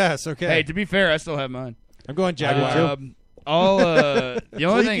you. 3DS. Okay. Hey, to be fair, I still have mine. I'm going Jaguar. The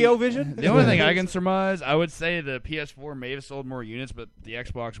only thing, Sleekio Vision? the only thing I can surmise, I would say the PS4 may have sold more units, but the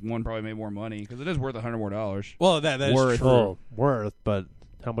Xbox One probably made more money because it is worth $100 more. Well, that is Worth. true. Oh, worth, but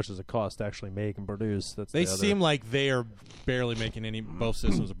how much does it cost to actually make and produce? That's They the other. seem like they are barely making any. Both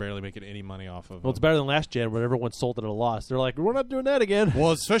systems are barely making any money off of. Well, it's them. better than last gen when everyone sold it at a loss. They're like, we're not doing that again.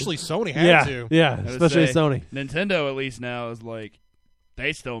 Well, especially Sony had yeah, to. yeah, I would especially say Sony. Nintendo, at least now, is like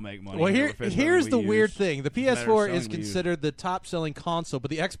they still make money. Well, over Facebook here's and the Wii weird U's. thing: the It's a matter of PS4 selling is Wii U's. considered the top-selling console,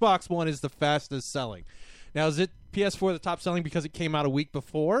 but the Xbox One is the fastest selling. Now, is it PS4 the top selling because it came out a week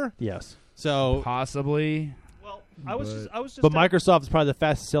before? Yes. So Possibly. Well, I was just. But Microsoft is probably the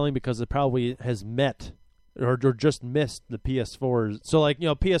fastest selling because it probably has met or just missed the PS4s. So, like,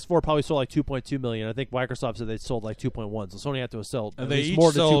 PS4 probably sold like 2.2 million. I think Microsoft said they sold like 2.1. So Sony had to have sold at they least each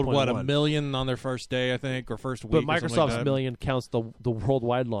more than sold 2.1. 1 million on their first day, I think, or first week. But or something Microsoft's like that. million counts the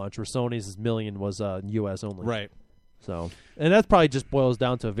worldwide launch, where Sony's million was U.S. only. Right. So, and that probably just boils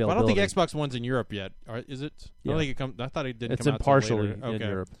down to Well, I availability. don't think Xbox One's in Europe yet. Is it? I Yeah. don't think it I thought it didn't It's come in out till partially later. in Okay.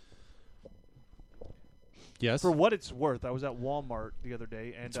 Europe. Yes. For what it's worth, I was at Walmart the other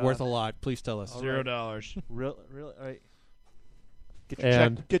day, and It's worth a lot. Please tell us. $0. Really? All right.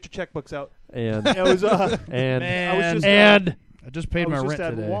 And- Get your checkbooks out. And it was and Man, I was just I just paid I my was rent just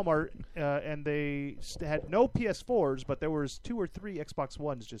at today. Walmart, and they had no PS4s, but there was 2 or 3 Xbox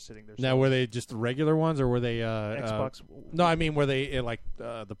Ones just sitting there. Now, were they just the regular ones, or were they Xbox? No, I mean, were they like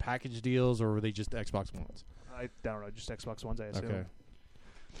the package deals, or were they just Xbox Ones? I don't know, just Xbox Ones, I assume. Okay.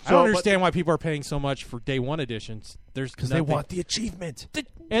 I So, don't but- understand why people are paying so much for day one editions. There's Because they nothing- want the achievement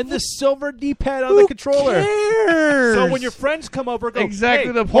and the silver D-pad on the controller. So when your friends come over, go Exactly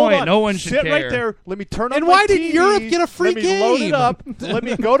hey, the hold point. on, No one should sit right care. there. Let me turn on And my why did TV, Europe get a free Let me load game? it up. Let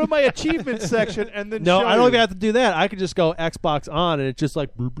me go to my achievement section and then No, show I don't you. even have to do that. I could just go Xbox on, and it just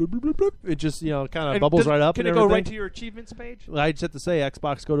like bloop, bloop, bloop, bloop, bloop. It just kind of And bubbles does- right up. Can and it go right everything. to your achievements page? I just have to say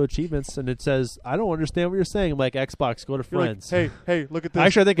Xbox, go to achievements, and it says I don't understand what you're saying. I'm like Xbox, go to You're friends. like, hey, look at this.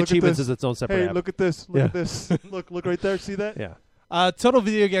 Actually, I think Look at achievements this. is its own separate Hey, app. look at this. Look Yeah. at this. look right there. See that? Yeah. Total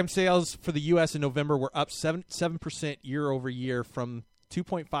video game sales for the U.S. in November were up 7% year over year, from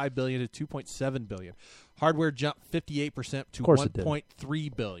 2.5 billion to 2.7 billion. Hardware jumped 58% to course it did.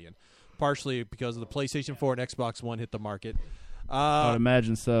 1.3 billion, partially because of the PlayStation 4 and Xbox One hit the market. I would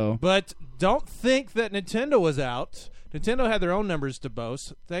imagine so. But don't think that Nintendo was out. Nintendo had their own numbers to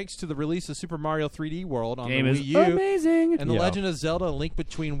boast, thanks to the release of Super Mario 3D World on Game the is Wii U amazing. and The Yeah. Legend of Zelda: A Link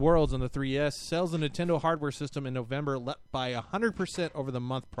Between Worlds on the 3DS. Sales of Nintendo hardware system in November leapt by 100% over the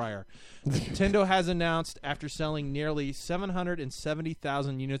month prior. Nintendo has announced, after selling nearly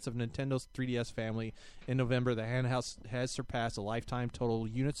 770,000 units of Nintendo's 3DS family in November, the handheld has surpassed a lifetime total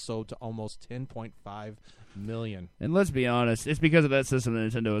units sold to almost 10.5 million. And let's be honest, it's because of that system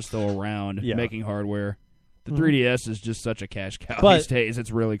that Nintendo is still around Yeah. making hardware. The 3DS is just such a cash cow But- these days. It's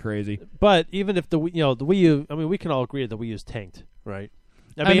really crazy. But even if the Wii U, I mean, we can all agree that the Wii U's tanked, right?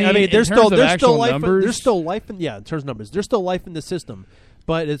 I mean, in there's terms still of there's actual still life. numbers- There's still life in in terms of numbers. There's still life in the system,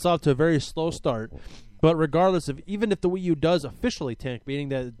 but it's off to a very slow start. But regardless of, even if the Wii U does officially tank, meaning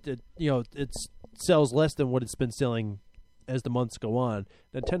that it sells less than what it's been selling as the months go on,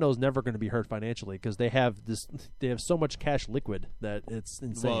 Nintendo's never going to be hurt financially because they have so much cash liquid that it's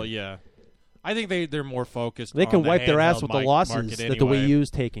insane. Well, yeah. I think they're more focused. They can on wipe the their ass handheld with the mic losses market that the anyway. Wii U's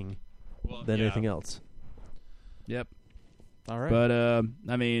taking than anything else. Yep. All right. But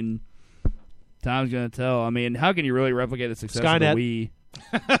I mean, time's gonna tell. I mean, how can you really replicate the success Skynet. of the Wii?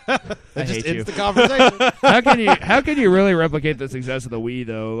 I just hate ends you. the conversation. How can you really replicate the success of the Wii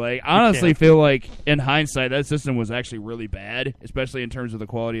though? Like, I honestly feel like in hindsight that system was actually really bad, especially in terms of the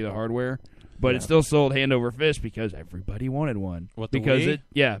quality of the hardware. But it still sold hand over fist because everybody wanted one. What, the because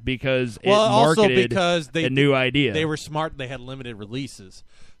Wii? Because it also marketed because a new idea. They were smart. They had limited releases,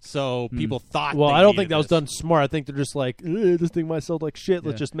 so people thought. Well, they I don't needed think that was this. done smart. I think they're just like, this thing might sell like shit.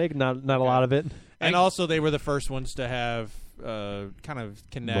 Let's just make not a lot of it. And also, they were the first ones to have kind of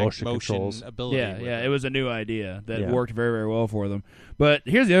Motion controls. ability. Yeah, it was a new idea that Yeah. worked very, very well for them. But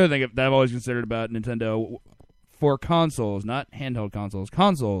here's the other thing that I've always considered about Nintendo. For consoles, not handheld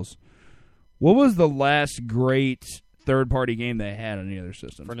consoles, what was the last great third-party game they had on any other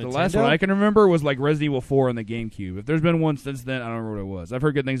system? For The last Nintendo? one I can remember was like Resident Evil 4 on the GameCube. If there's been one since then, I don't remember what it was. I've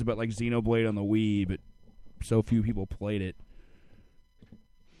heard good things about like Xenoblade on the Wii, but so few people played it.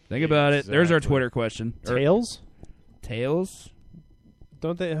 Think about it. There's our Twitter question. Tails? Tails?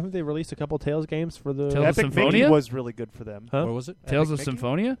 Haven't they released a couple Tails games for the Tales of Epic Symphonia? Mickey was really good for them. Huh? What was it? Tales of Epic Mickey?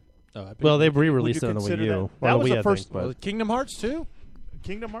 Symphonia? Oh, Epic Well, they Mickey. re-released it Would on you the Wii consider U. that? Or That was Wii, the I first think, but- Kingdom Hearts 2?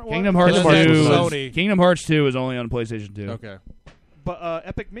 Kingdom Hearts. Kingdom Hearts Kingdom Hearts 2. was Was, Sony. Kingdom Hearts 2 was only on PlayStation 2. Okay. But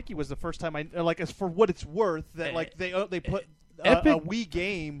Epic Mickey was the first time I like, as for what it's worth, that like they put a Epic- Wii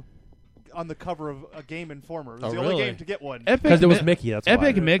game on the cover of a Game Informer. It was Oh, the only really? game to get one. Because it was Mickey, that's why.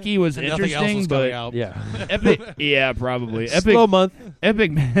 Epic Mickey was And nothing else interesting, was but coming out. Yeah. Epic, yeah, probably. Epic, Slow month.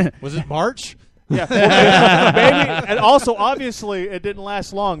 Epic. Was it March? Yeah, well, maybe, and also obviously it didn't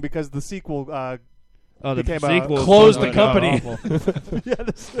last long because the sequel Oh, the became sequel closed was the company. awful.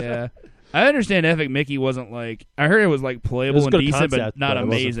 yeah. Yeah. I understand Epic Mickey wasn't like, I heard it was like playable was and good decent, concept, but not but it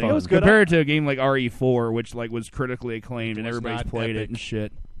wasn't amazing. fun. It was good. Compared to a game like RE4, which like was critically acclaimed and was everybody's not played epic. it and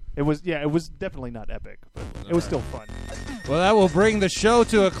shit. It was definitely not epic. But it was still fun. Well, that will bring the show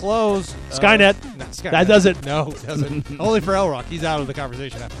to a close. Skynet. Not Skynet. That does it. No, it doesn't. Only for Elrock. He's out of the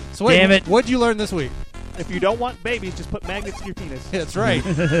conversation now. So wait, Damn it. What'd you learn this week? If you don't want babies, just put magnets in your penis. That's right.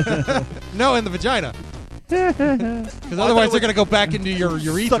 No, in the vagina. Because otherwise they're going to go back into your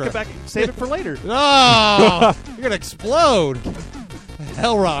urethra. Suck it back. Save it for later. Oh, you're going to explode.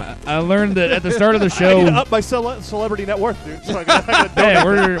 Hellrock. I learned that at the start of the I show. need to up my celebrity net worth, dude. So I gotta Hey,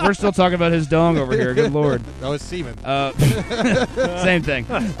 we're still talking about his dong over here. Good lord. Oh, it's semen. Same thing.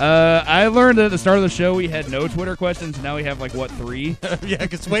 I learned that at the start of the show we had no Twitter questions. Now we have like what 3? Yeah,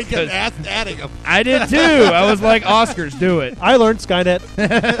 because Wade kept adding them. I did too. I was like, Oscars, do it. I learned Skynet.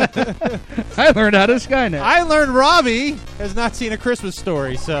 I learned how to Skynet. I learned Robbie has not seen A Christmas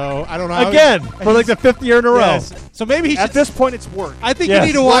Story, so I don't know. Again, for like the 5th year in a row. Yes. So maybe he should. At this point, it's work. I think Yes. you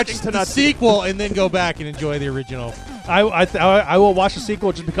need to watch Working to the not- sequel and then go back and enjoy the original. I will watch the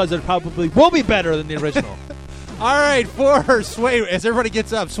sequel just because it probably will be better than the original. All right, for Swade, as everybody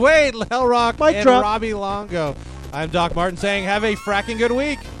gets up, Swade, Hellrock, Mic and drop. Robbie Longo. I'm Doc Martin saying have a fracking good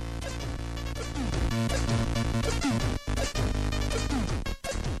week.